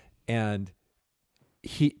 And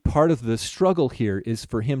part of the struggle here is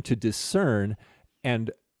for him to discern and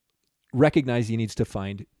recognize he needs to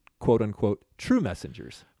find, quote unquote, true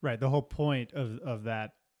messengers. Right. The whole point of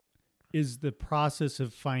that is the process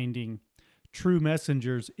of finding true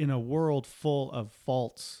messengers in a world full of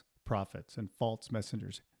false prophets and false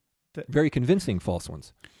messengers. Very convincing false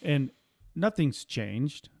ones. And nothing's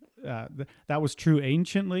changed. That was true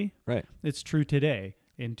anciently. Right. It's true today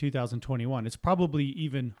in 2021. It's probably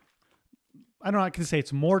even, I'm not going to say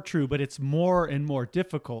it's more true, but it's more and more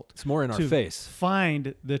difficult. It's more in our face.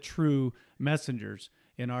 Find the true messengers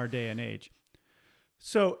in our day and age.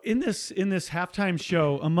 So in this halftime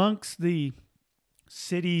show, amongst the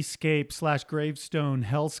cityscape / gravestone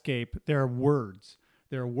hellscape, there are words.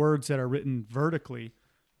 There are words that are written vertically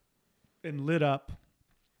and lit up.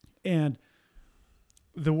 And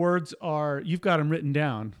the words are, you've got them written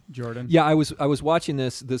down, Jordan. Yeah, I was watching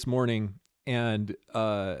this morning, and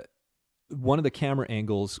one of the camera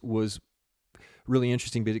angles was really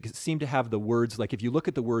interesting, but it seemed to have the words, like if you look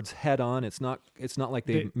at the words head on, it's not like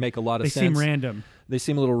they make a lot of sense. They seem random. They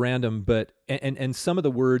seem a little random, but and some of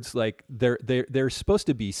the words, like they're supposed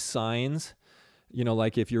to be signs. You know,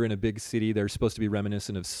 like if you're in a big city, they're supposed to be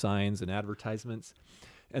reminiscent of signs and advertisements,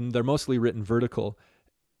 and they're mostly written vertical.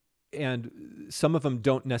 And some of them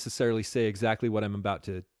don't necessarily say exactly what I'm about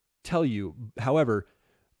to tell you. However,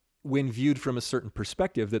 when viewed from a certain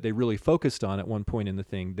perspective that they really focused on at one point in the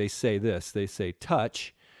thing, they say this. They say,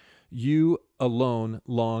 touch, you alone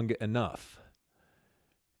long enough.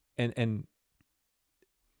 And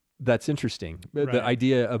that's interesting. Right. The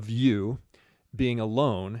idea of you being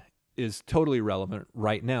alone is totally relevant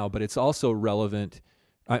right now, but it's also relevant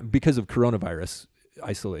because of coronavirus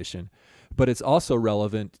isolation, but it's also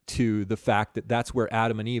relevant to the fact that that's where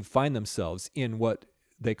Adam and Eve find themselves in what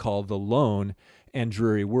they call the lone and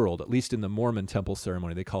dreary world. At least in the Mormon temple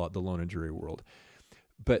ceremony, they call it the lone and dreary world.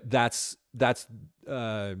 But that's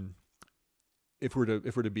if we're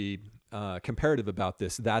to be comparative about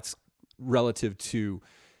this, that's relative to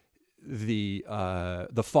the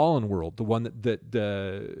fallen world, the one that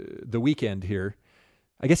the weekend here.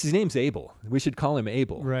 I guess his name's Abel. We should call him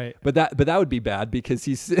Abel. Right. But that would be bad because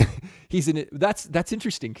he's that's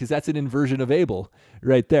interesting because that's an inversion of Abel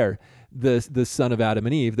right there, the son of Adam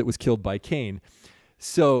and Eve that was killed by Cain.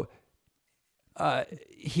 So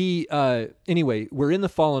anyway, we're in the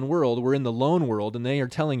fallen world, we're in the lone world, and they are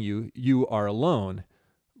telling you are alone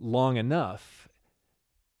long enough.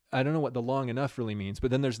 I don't know what the long enough really means,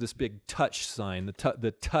 but then there's this big touch sign.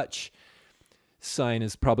 The touch sign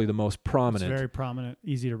is probably the most prominent. It's very prominent,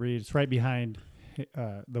 easy to read. It's right behind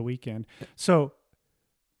the weekend. So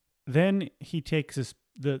then he takes us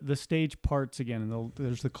the stage parts again, and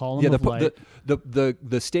there's the column of light.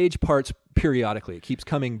 The stage parts periodically. It keeps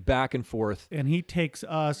coming back and forth. And he takes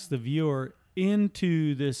us, the viewer,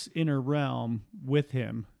 into this inner realm with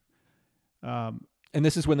him. And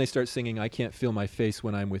this is when they start singing, I can't feel my face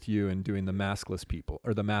when I'm with you, and doing the maskless people,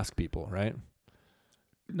 or the masked people, right?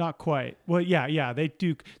 Not quite. Well, yeah, they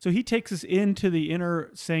do. So he takes us into the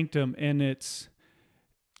inner sanctum, and it's...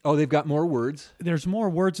 Oh, they've got more words. There's more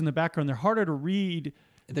words in the background. They're harder to read.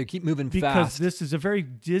 They keep moving because fast. This is a very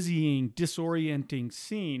dizzying, disorienting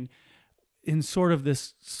scene in sort of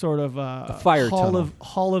this a fire tunnel.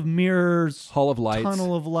 Hall of mirrors, Hall of lights,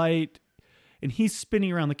 tunnel of light, and he's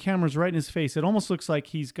spinning around. The camera's right in his face. It almost looks like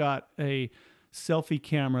he's got a selfie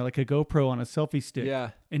camera, like a GoPro on a selfie stick.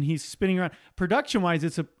 Yeah, and he's spinning around. Production-wise,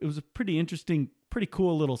 it was a pretty interesting, pretty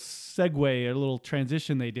cool little segue, a little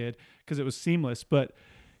transition they did because it was seamless. But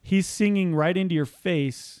he's singing right into your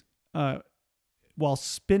face while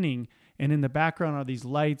spinning, and in the background are these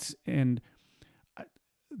lights, and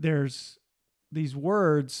there's these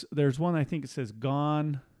words. There's one, I think it says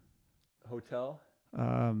 "gone." Hotel?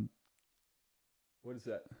 What is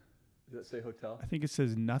that? Does that say hotel? I think it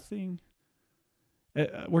says nothing.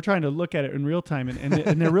 We're trying to look at it in real time,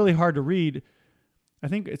 and they're really hard to read. I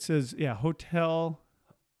think it says, hotel.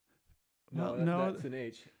 No, that's an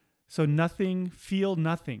H. So nothing, feel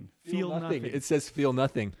nothing. Feel nothing. It says feel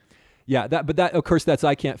nothing. Yeah, but of course, that's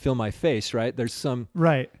I can't feel my face, right? There's some...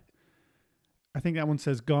 Right. I think that one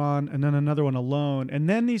says gone, and then another one alone. And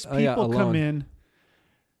then these people come in,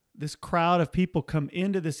 this crowd of people come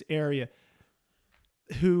into this area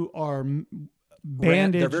who are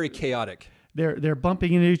bandaged. They're very chaotic. They're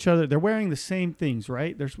bumping into each other. They're wearing the same things,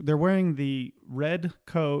 right? They're wearing the red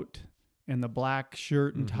coat and the black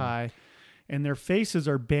shirt and tie, and their faces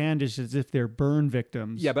are bandaged as if they're burn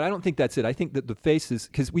victims. Yeah, but I don't think that's it. I think that the faces,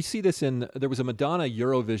 because we see this there was a Madonna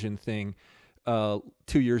Eurovision thing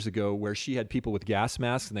 2 years ago where she had people with gas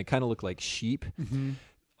masks and they kind of look like sheep. Mm-hmm.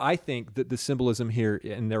 I think that the symbolism here,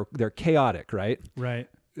 and they're chaotic, right? Right.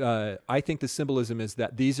 I think the symbolism is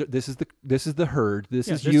that this is the herd. This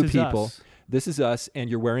is people. Us. This is us, and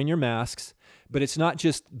you're wearing your masks. But it's not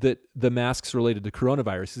just that the masks related to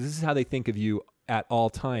coronavirus. This is how they think of you at all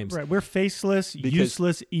times. Right. We're faceless,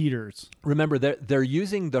 useless eaters. Remember, they're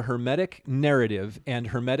using the Hermetic narrative and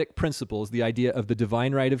Hermetic principles, the idea of the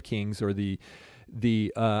divine right of kings, or the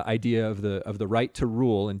idea of the right to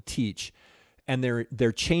rule and teach, and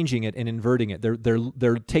they're changing it and inverting it.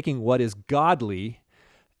 They're taking what is godly.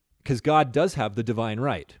 Because God does have the divine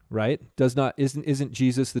right? Isn't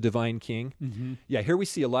Jesus the divine king? Mm-hmm. Yeah, here we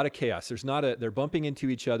see a lot of chaos. They're bumping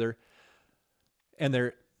into each other,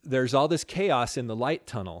 and there's all this chaos in the light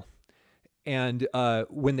tunnel. And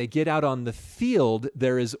when they get out on the field,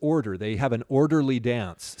 there is order. They have an orderly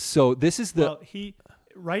dance. So this is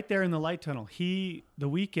right there in the light tunnel, the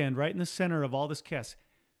weekend, right in the center of all this chaos,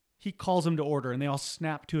 he calls them to order, and they all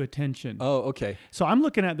snap to attention. Oh, okay. So I'm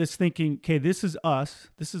looking at this thinking, okay, this is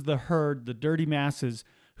us. This is the herd, the dirty masses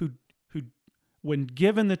who, when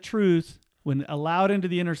given the truth, when allowed into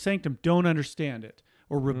the inner sanctum, don't understand it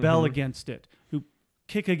or rebel against it, who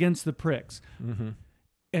kick against the pricks. Mm-hmm.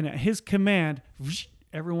 And at his command,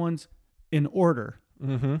 everyone's in order.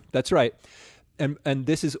 Mm-hmm. That's right. And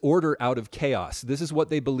this is order out of chaos. This is what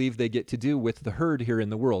they believe they get to do with the herd here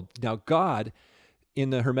in the world. Now, God in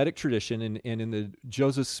the Hermetic tradition and in the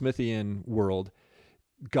Joseph Smithian world,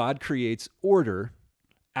 God creates order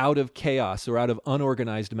out of chaos or out of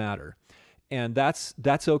unorganized matter. And that's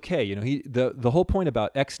okay. You know, the whole point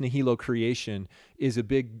about ex nihilo creation is a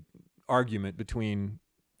big argument between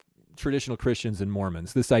traditional Christians and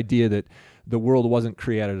Mormons. This idea that the world wasn't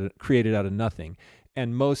created out of nothing.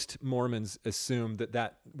 And most Mormons assume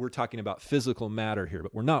that we're talking about physical matter here,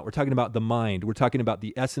 but we're not. We're talking about the mind. We're talking about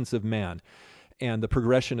the essence of man and the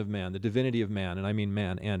progression of man, the divinity of man, and I mean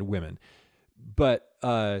man and women. But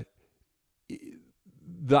the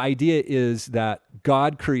idea is that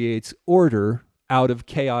God creates order out of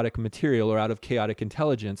chaotic material or out of chaotic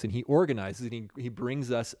intelligence, and he organizes and he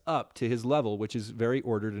brings us up to his level, which is very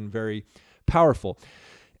ordered and very powerful.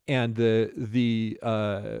 And the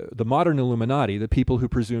modern Illuminati, the people who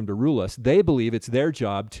presume to rule us, they believe it's their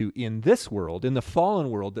job to, in this world, in the fallen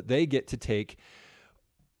world, that they get to take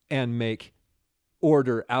and make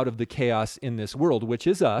order out of the chaos in this world, which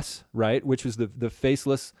is us, right? Which was the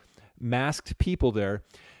faceless, masked people there.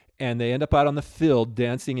 And they end up out on the field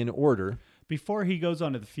dancing in order. Before he goes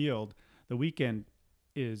onto the field, the Weeknd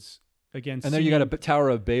is again. And then you got a Tower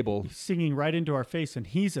of Babel singing right into our face, and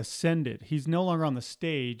he's ascended. He's no longer on the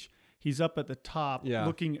stage. He's up at the top,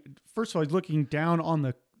 looking. First of all, he's looking down on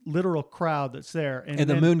the literal crowd that's there, and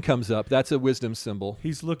the moon comes up. That's a wisdom symbol.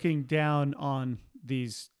 He's looking down on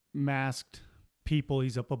these masked people.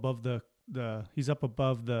 He's up above he's up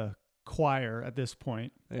above the choir at this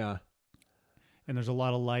point. Yeah. And there's a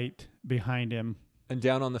lot of light behind him. And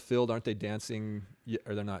down on the field, aren't they dancing?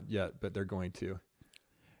 Or they're not yet, but they're going to.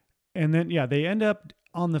 And then, they end up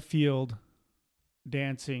on the field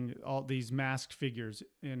dancing, all these masked figures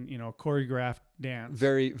in, choreographed dance.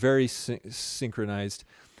 Very, very synchronized.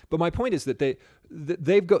 But my point is that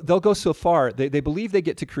they'll go so far. They believe they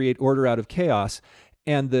get to create order out of chaos,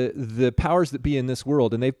 and the powers that be in this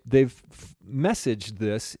world, and they've messaged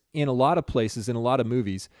this in a lot of places, in a lot of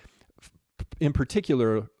movies. In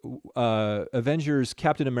particular, Avengers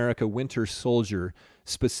Captain America Winter Soldier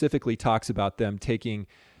specifically talks about them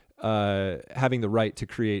having the right to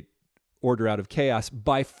create order out of chaos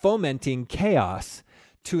by fomenting chaos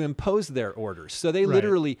to impose their orders. So they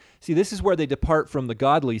literally, see, this is where they depart from the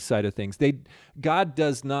godly side of things. God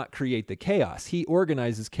does not create the chaos. He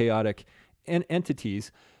organizes chaotic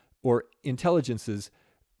entities or intelligences,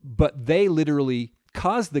 but they literally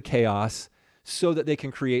cause the chaos so that they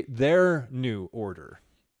can create their new order.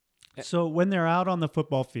 So when they're out on the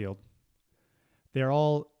football field, they're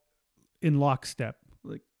all in lockstep,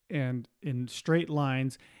 and in straight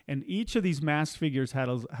lines, and each of these masked figures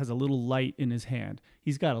has a little light in his hand.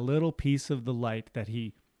 He's got a little piece of the light that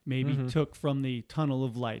he maybe took from the tunnel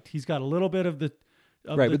of light. He's got a little bit of the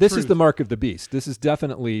but this is the mark of the beast. This is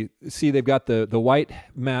definitely, see, they've got the white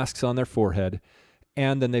masks on their forehead,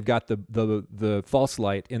 and then they've got the false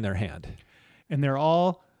light in their hand. And they're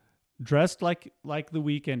all dressed like the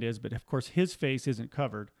Weeknd is, but of course his face isn't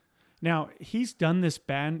covered. Now, he's done this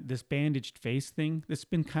bandaged face thing. This has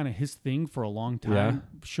been kind of his thing for a long time,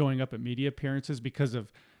 showing up at media appearances because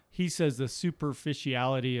of, he says, the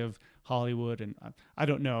superficiality of Hollywood, and I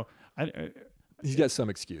don't know. He's got some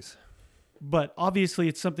excuse. But obviously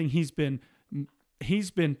it's something he's been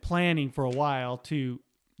planning for a while to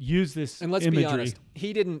use this and let's imagery. Be honest,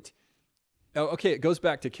 he didn't. Oh, okay, it goes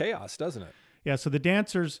back to chaos, doesn't it? Yeah, so the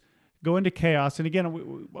dancers go into chaos. And again,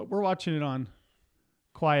 we're watching it on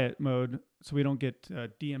quiet mode so we don't get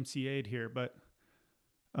DMCA'd here. But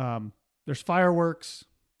there's fireworks.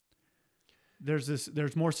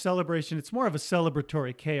 There's more celebration. It's more of a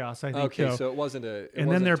celebratory chaos, I think. Okay, so it wasn't a...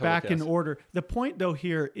 And then they're back in order. The point, though,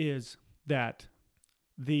 here is that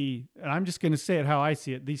and I'm just going to say it how I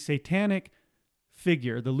see it, the satanic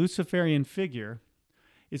figure, the Luciferian figure,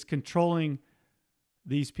 is controlling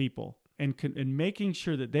these people and making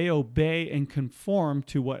sure that they obey and conform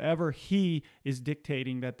to whatever he is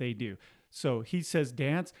dictating that they do. So he says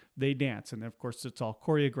dance, they dance. And of course, it's all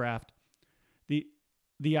choreographed.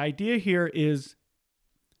 The idea here is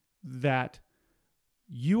that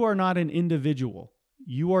you are not an individual.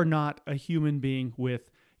 You are not a human being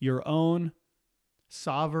with your own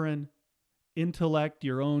sovereign intellect,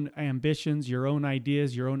 your own ambitions, your own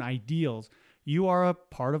ideas, your own ideals. You are a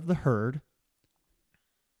part of the herd.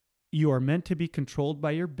 You are meant to be controlled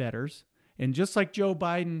by your betters. And just like Joe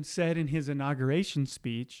Biden said in his inauguration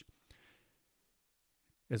speech,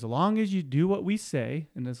 as long as you do what we say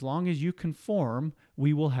and as long as you conform,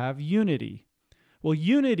 we will have unity. Well,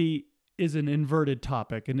 unity is an inverted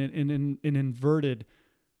topic and an inverted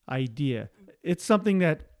idea. It's something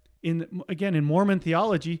that, in Mormon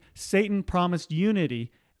theology, Satan promised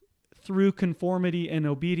unity through conformity and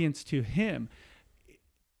obedience to him.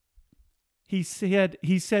 he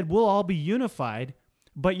said, we'll all be unified,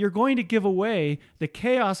 but you're going to give away the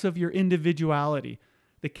chaos of your individuality,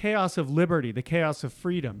 the chaos of liberty, the chaos of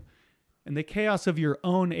freedom, and the chaos of your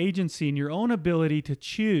own agency and your own ability to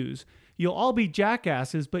choose. You'll all be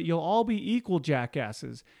jackasses, but you'll all be equal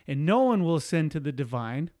jackasses, and no one will ascend to the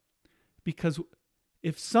divine, because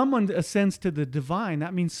if someone ascends to the divine,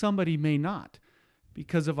 that means somebody may not,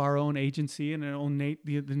 because of our own agency and our own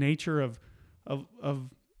the nature of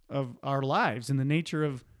our lives and the nature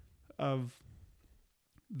of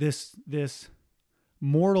this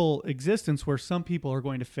mortal existence, where some people are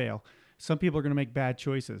going to fail, some people are going to make bad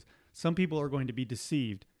choices, some people are going to be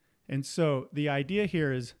deceived. And so the idea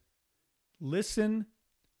here is listen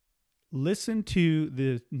to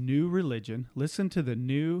the new religion, listen to the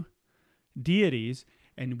new deities,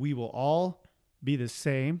 and we will all be the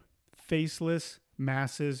same faceless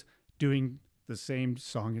masses doing the same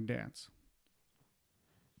song and dance.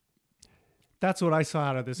 That's what I saw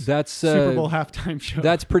out of this Super Bowl halftime show.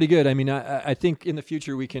 That's pretty good. I mean, I think in the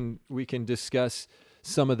future we can discuss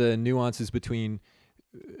some of the nuances between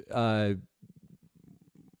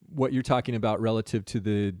what you're talking about relative to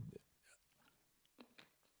the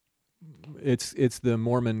it's the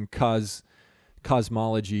Mormon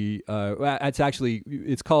cosmology.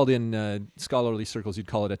 It's called in scholarly circles, you'd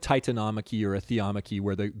call it a titanomachy or a theomachy,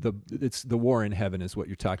 where it's the war in heaven is what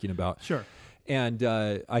you're talking about. Sure. And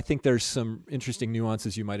I think there's some interesting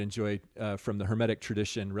nuances you might enjoy from the Hermetic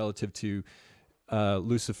tradition relative to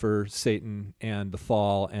Lucifer, Satan, and the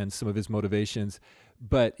fall, and some of his motivations.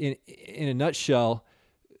 But in a nutshell,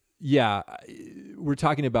 yeah, we're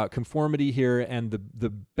talking about conformity here, and the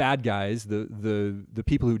bad guys, the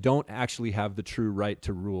people who don't actually have the true right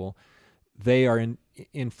to rule, they are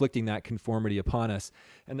inflicting that conformity upon us.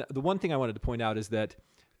 And the one thing I wanted to point out is that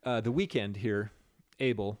the Weeknd here,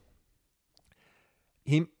 Abel,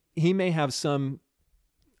 he may have some,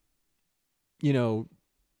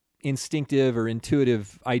 instinctive or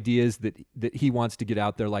intuitive ideas that he wants to get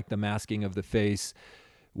out there, like the masking of the face,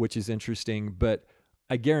 which is interesting, but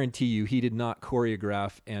I guarantee you he did not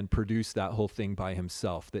choreograph and produce that whole thing by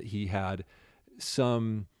himself, that he had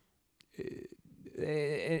some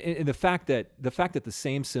and the fact that the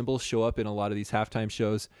same symbols show up in a lot of these halftime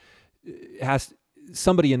shows has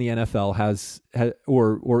somebody in the NFL has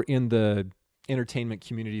or in the entertainment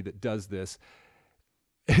community that does this.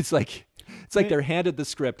 It's like they're handed the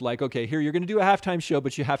script, like, okay, here, you're going to do a halftime show,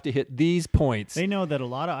 but you have to hit these points. They know that a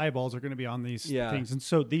lot of eyeballs are going to be on these things. And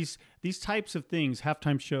so these types of things,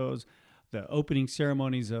 halftime shows, the opening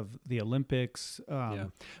ceremonies of the Olympics.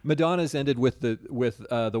 Madonna's ended with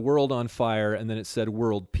the world on fire, and then it said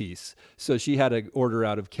world peace. So she had an order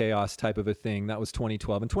out of chaos type of a thing. That was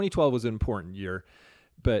 2012. And 2012 was an important year.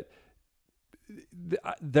 But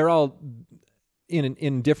they're all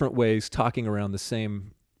in different ways talking around the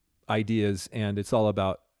same ideas, and it's all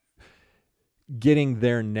about getting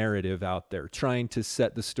their narrative out there, trying to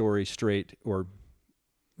set the story straight, or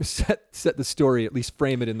set the story, at least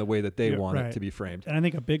frame it in the way that they want it to be framed. And I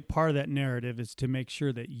think a big part of that narrative is to make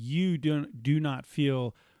sure that you do not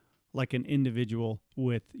feel like an individual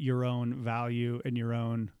with your own value and your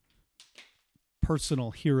own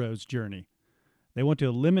personal hero's journey. They want to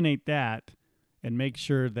eliminate that and make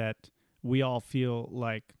sure that we all feel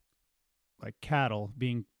like cattle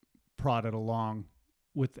being prodded along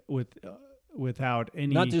without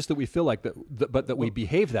any. Not just that we feel like that, but that we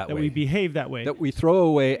behave that way. That we behave that way. That we throw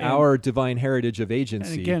away our divine heritage of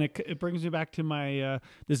agency. And again, it brings me back to my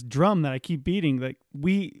this drum that I keep beating. Like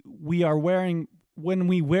we are wearing, when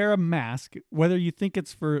we wear a mask, whether you think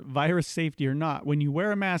it's for virus safety or not, when you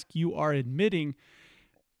wear a mask, you are admitting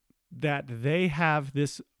that they have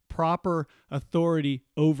this proper authority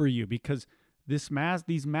over you, because these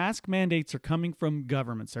mask mandates are coming from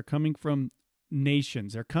governments, they're coming from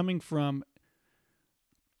nations, they're coming from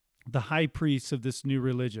the high priests of this new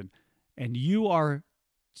religion, and you are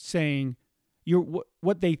saying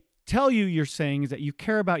what they tell you you're saying is that you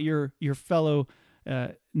care about your fellow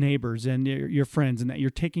neighbors and your friends, and that you're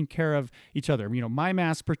taking care of each other. My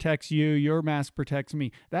mask protects you, your mask protects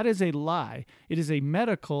me. That is a lie. It is a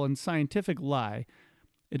medical and scientific lie.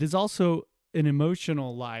 It is also an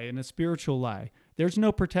emotional lie and a spiritual lie. There's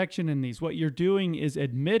no protection in these. What you're doing is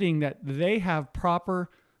admitting that they have proper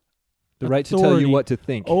the right to tell you what to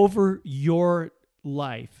think over your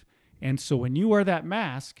life. And so when you wear that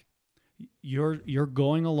mask, you're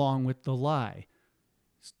going along with the lie.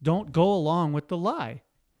 Don't go along with the lie.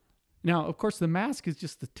 Now, of course, the mask is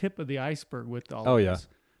just the tip of the iceberg with all of this.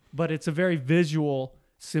 But it's a very visual,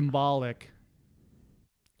 symbolic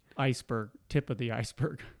tip of the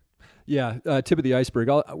iceberg. Yeah, tip of the iceberg.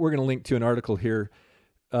 We're going to link to an article here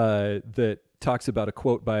that talks about a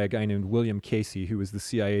quote by a guy named William Casey, who was the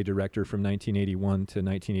CIA director from 1981 to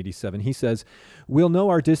 1987. He says, "We'll know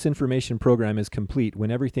our disinformation program is complete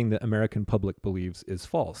when everything the American public believes is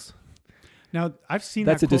false." Now, I've seen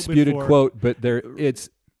That's that a quote disputed before. quote, but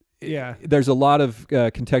Yeah. there's a lot of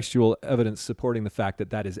contextual evidence supporting the fact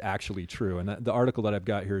that that is actually true. And the article that I've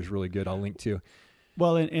got here is really good. I'll link to.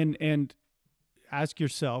 Well, and ask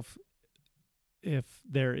yourself if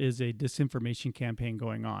there is a disinformation campaign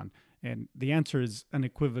going on. And the answer is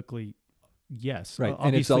unequivocally yes. Right.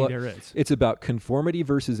 Obviously, there is. It's about conformity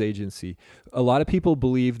versus agency. A lot of people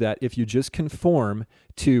believe that if you just conform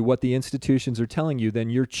to what the institutions are telling you, then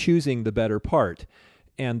you're choosing the better part.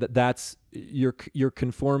 And that's you're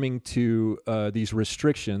conforming to these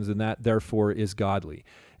restrictions, and that therefore is godly.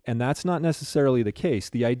 And that's not necessarily the case.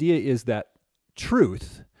 The idea is that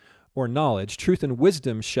truth or knowledge, truth and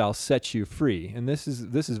wisdom shall set you free. And this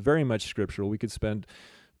is very much scriptural. We could spend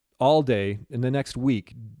all day in the next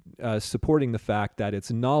week supporting the fact that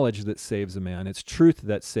it's knowledge that saves a man, it's truth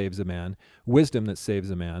that saves a man, wisdom that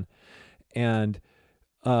saves a man, and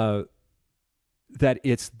that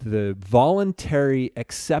it's the voluntary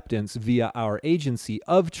acceptance via our agency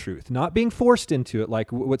of truth, not being forced into it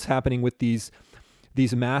like what's happening with these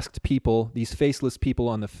masked people, these faceless people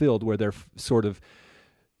on the field, where they're sort of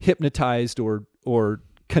hypnotized or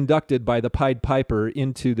conducted by the Pied Piper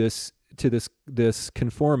into this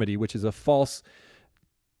conformity, which is a false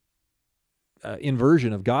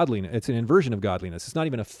inversion of godliness. It's an inversion of godliness. It's not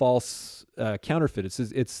even a false counterfeit.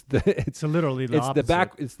 It's literally the opposite.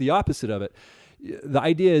 It's the opposite of it. The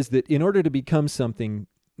idea is that in order to become something,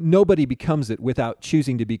 nobody becomes it without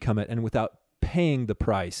choosing to become it and without paying the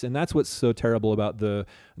price. And that's what's so terrible about the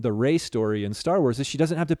Rey story in Star Wars, is she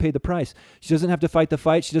doesn't have to pay the price. She doesn't have to fight the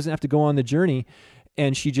fight. She doesn't have to go on the journey,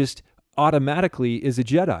 and she just automatically is a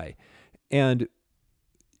Jedi. And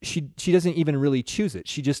she doesn't even really choose it.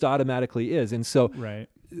 She just automatically is. And so right.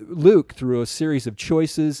 Luke, through a series of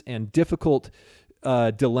choices and difficult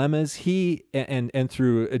dilemmas, and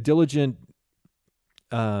through a diligent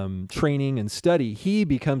training and study, he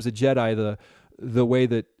becomes a Jedi the way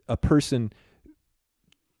that a person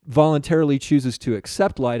voluntarily chooses to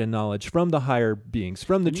accept light and knowledge from the higher beings,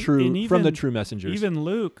 from the true messengers. Even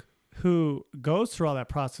Luke, who goes through all that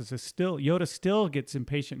process, Yoda still gets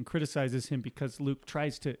impatient and criticizes him because Luke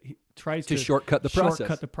tries to shortcut the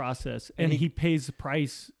process, and he pays the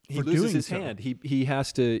price for doing so. He loses his hand. He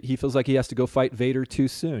feels like he has to go fight Vader too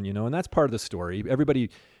soon, and that's part of the story. Everybody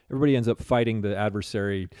ends up fighting the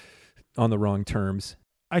adversary on the wrong terms.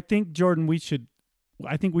 I think, Jordan, we should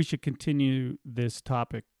continue this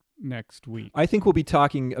topic next week. I think we'll be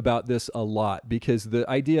talking about this a lot, because the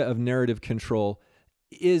idea of narrative control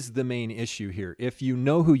is the main issue here. If you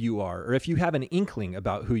know who you are, or if you have an inkling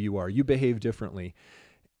about who you are, you behave differently.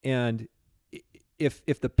 And if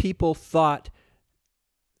the people thought,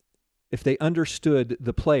 if they understood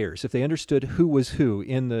the players, if they understood who was who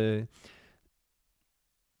in the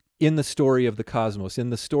story of the cosmos, in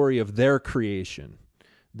the story of their creation,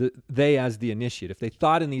 they as the initiate, if they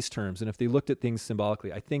thought in these terms and if they looked at things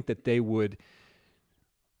symbolically, I think that there would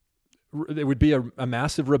be a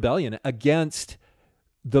massive rebellion against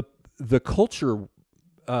the culture,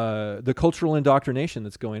 the cultural indoctrination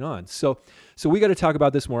that's going on. So we got to talk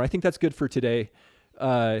about this more. I think that's good for today.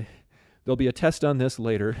 There'll be a test on this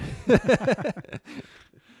later.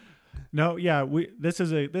 No, yeah, this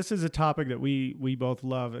is a topic that we both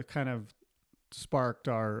love. It kind of sparked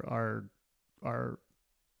our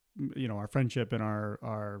friendship and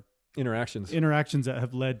our interactions that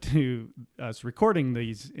have led to us recording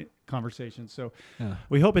these conversations. So yeah.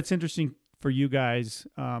 We hope it's interesting for you guys.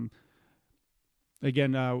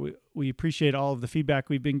 Again, we appreciate all of the feedback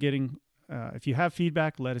we've been getting. If you have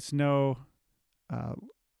feedback, let us know.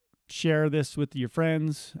 Share this with your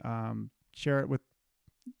friends. Share it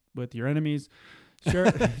with your enemies. Share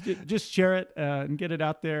it, just share it and get it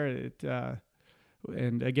out there.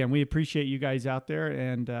 And again, we appreciate you guys out there,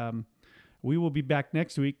 and we will be back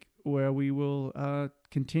next week where we will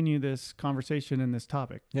continue this conversation and this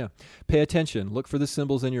topic. Yeah. Pay attention. Look for the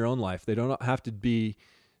symbols in your own life. They don't have to be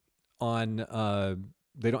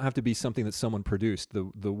they don't have to be something that someone produced.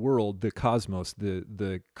 The world, the cosmos,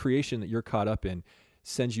 the creation that you're caught up in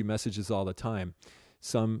sends you messages all the time.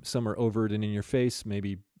 Some are overt and in your face.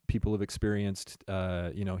 Maybe people have experienced,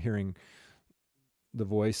 hearing the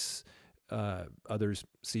voice. Others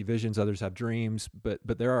see visions. Others have dreams.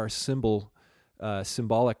 But there are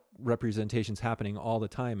symbolic representations happening all the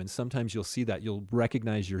time. And sometimes you'll see that. You'll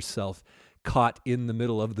recognize yourself caught in the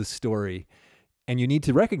middle of the story. And you need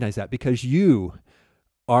to recognize that because you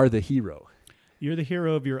are the hero. You're the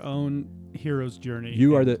hero of your own hero's journey.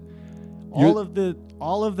 You are And the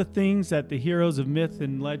all of the things that the heroes of myth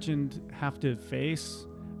and legend have to face,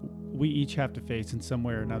 we each have to face in some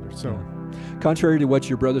way or another. So, contrary to what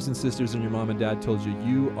your brothers and sisters and your mom and dad told you,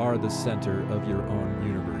 you are the center of your own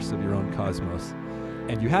universe, of your own cosmos.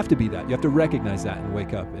 And you have to be that. You have to recognize that and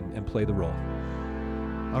wake up and play the role.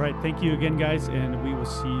 all right, thank you again, guys, and we will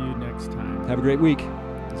see you next time. Have a great week.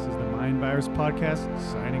 This is the Mind Virus Podcast,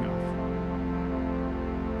 signing off.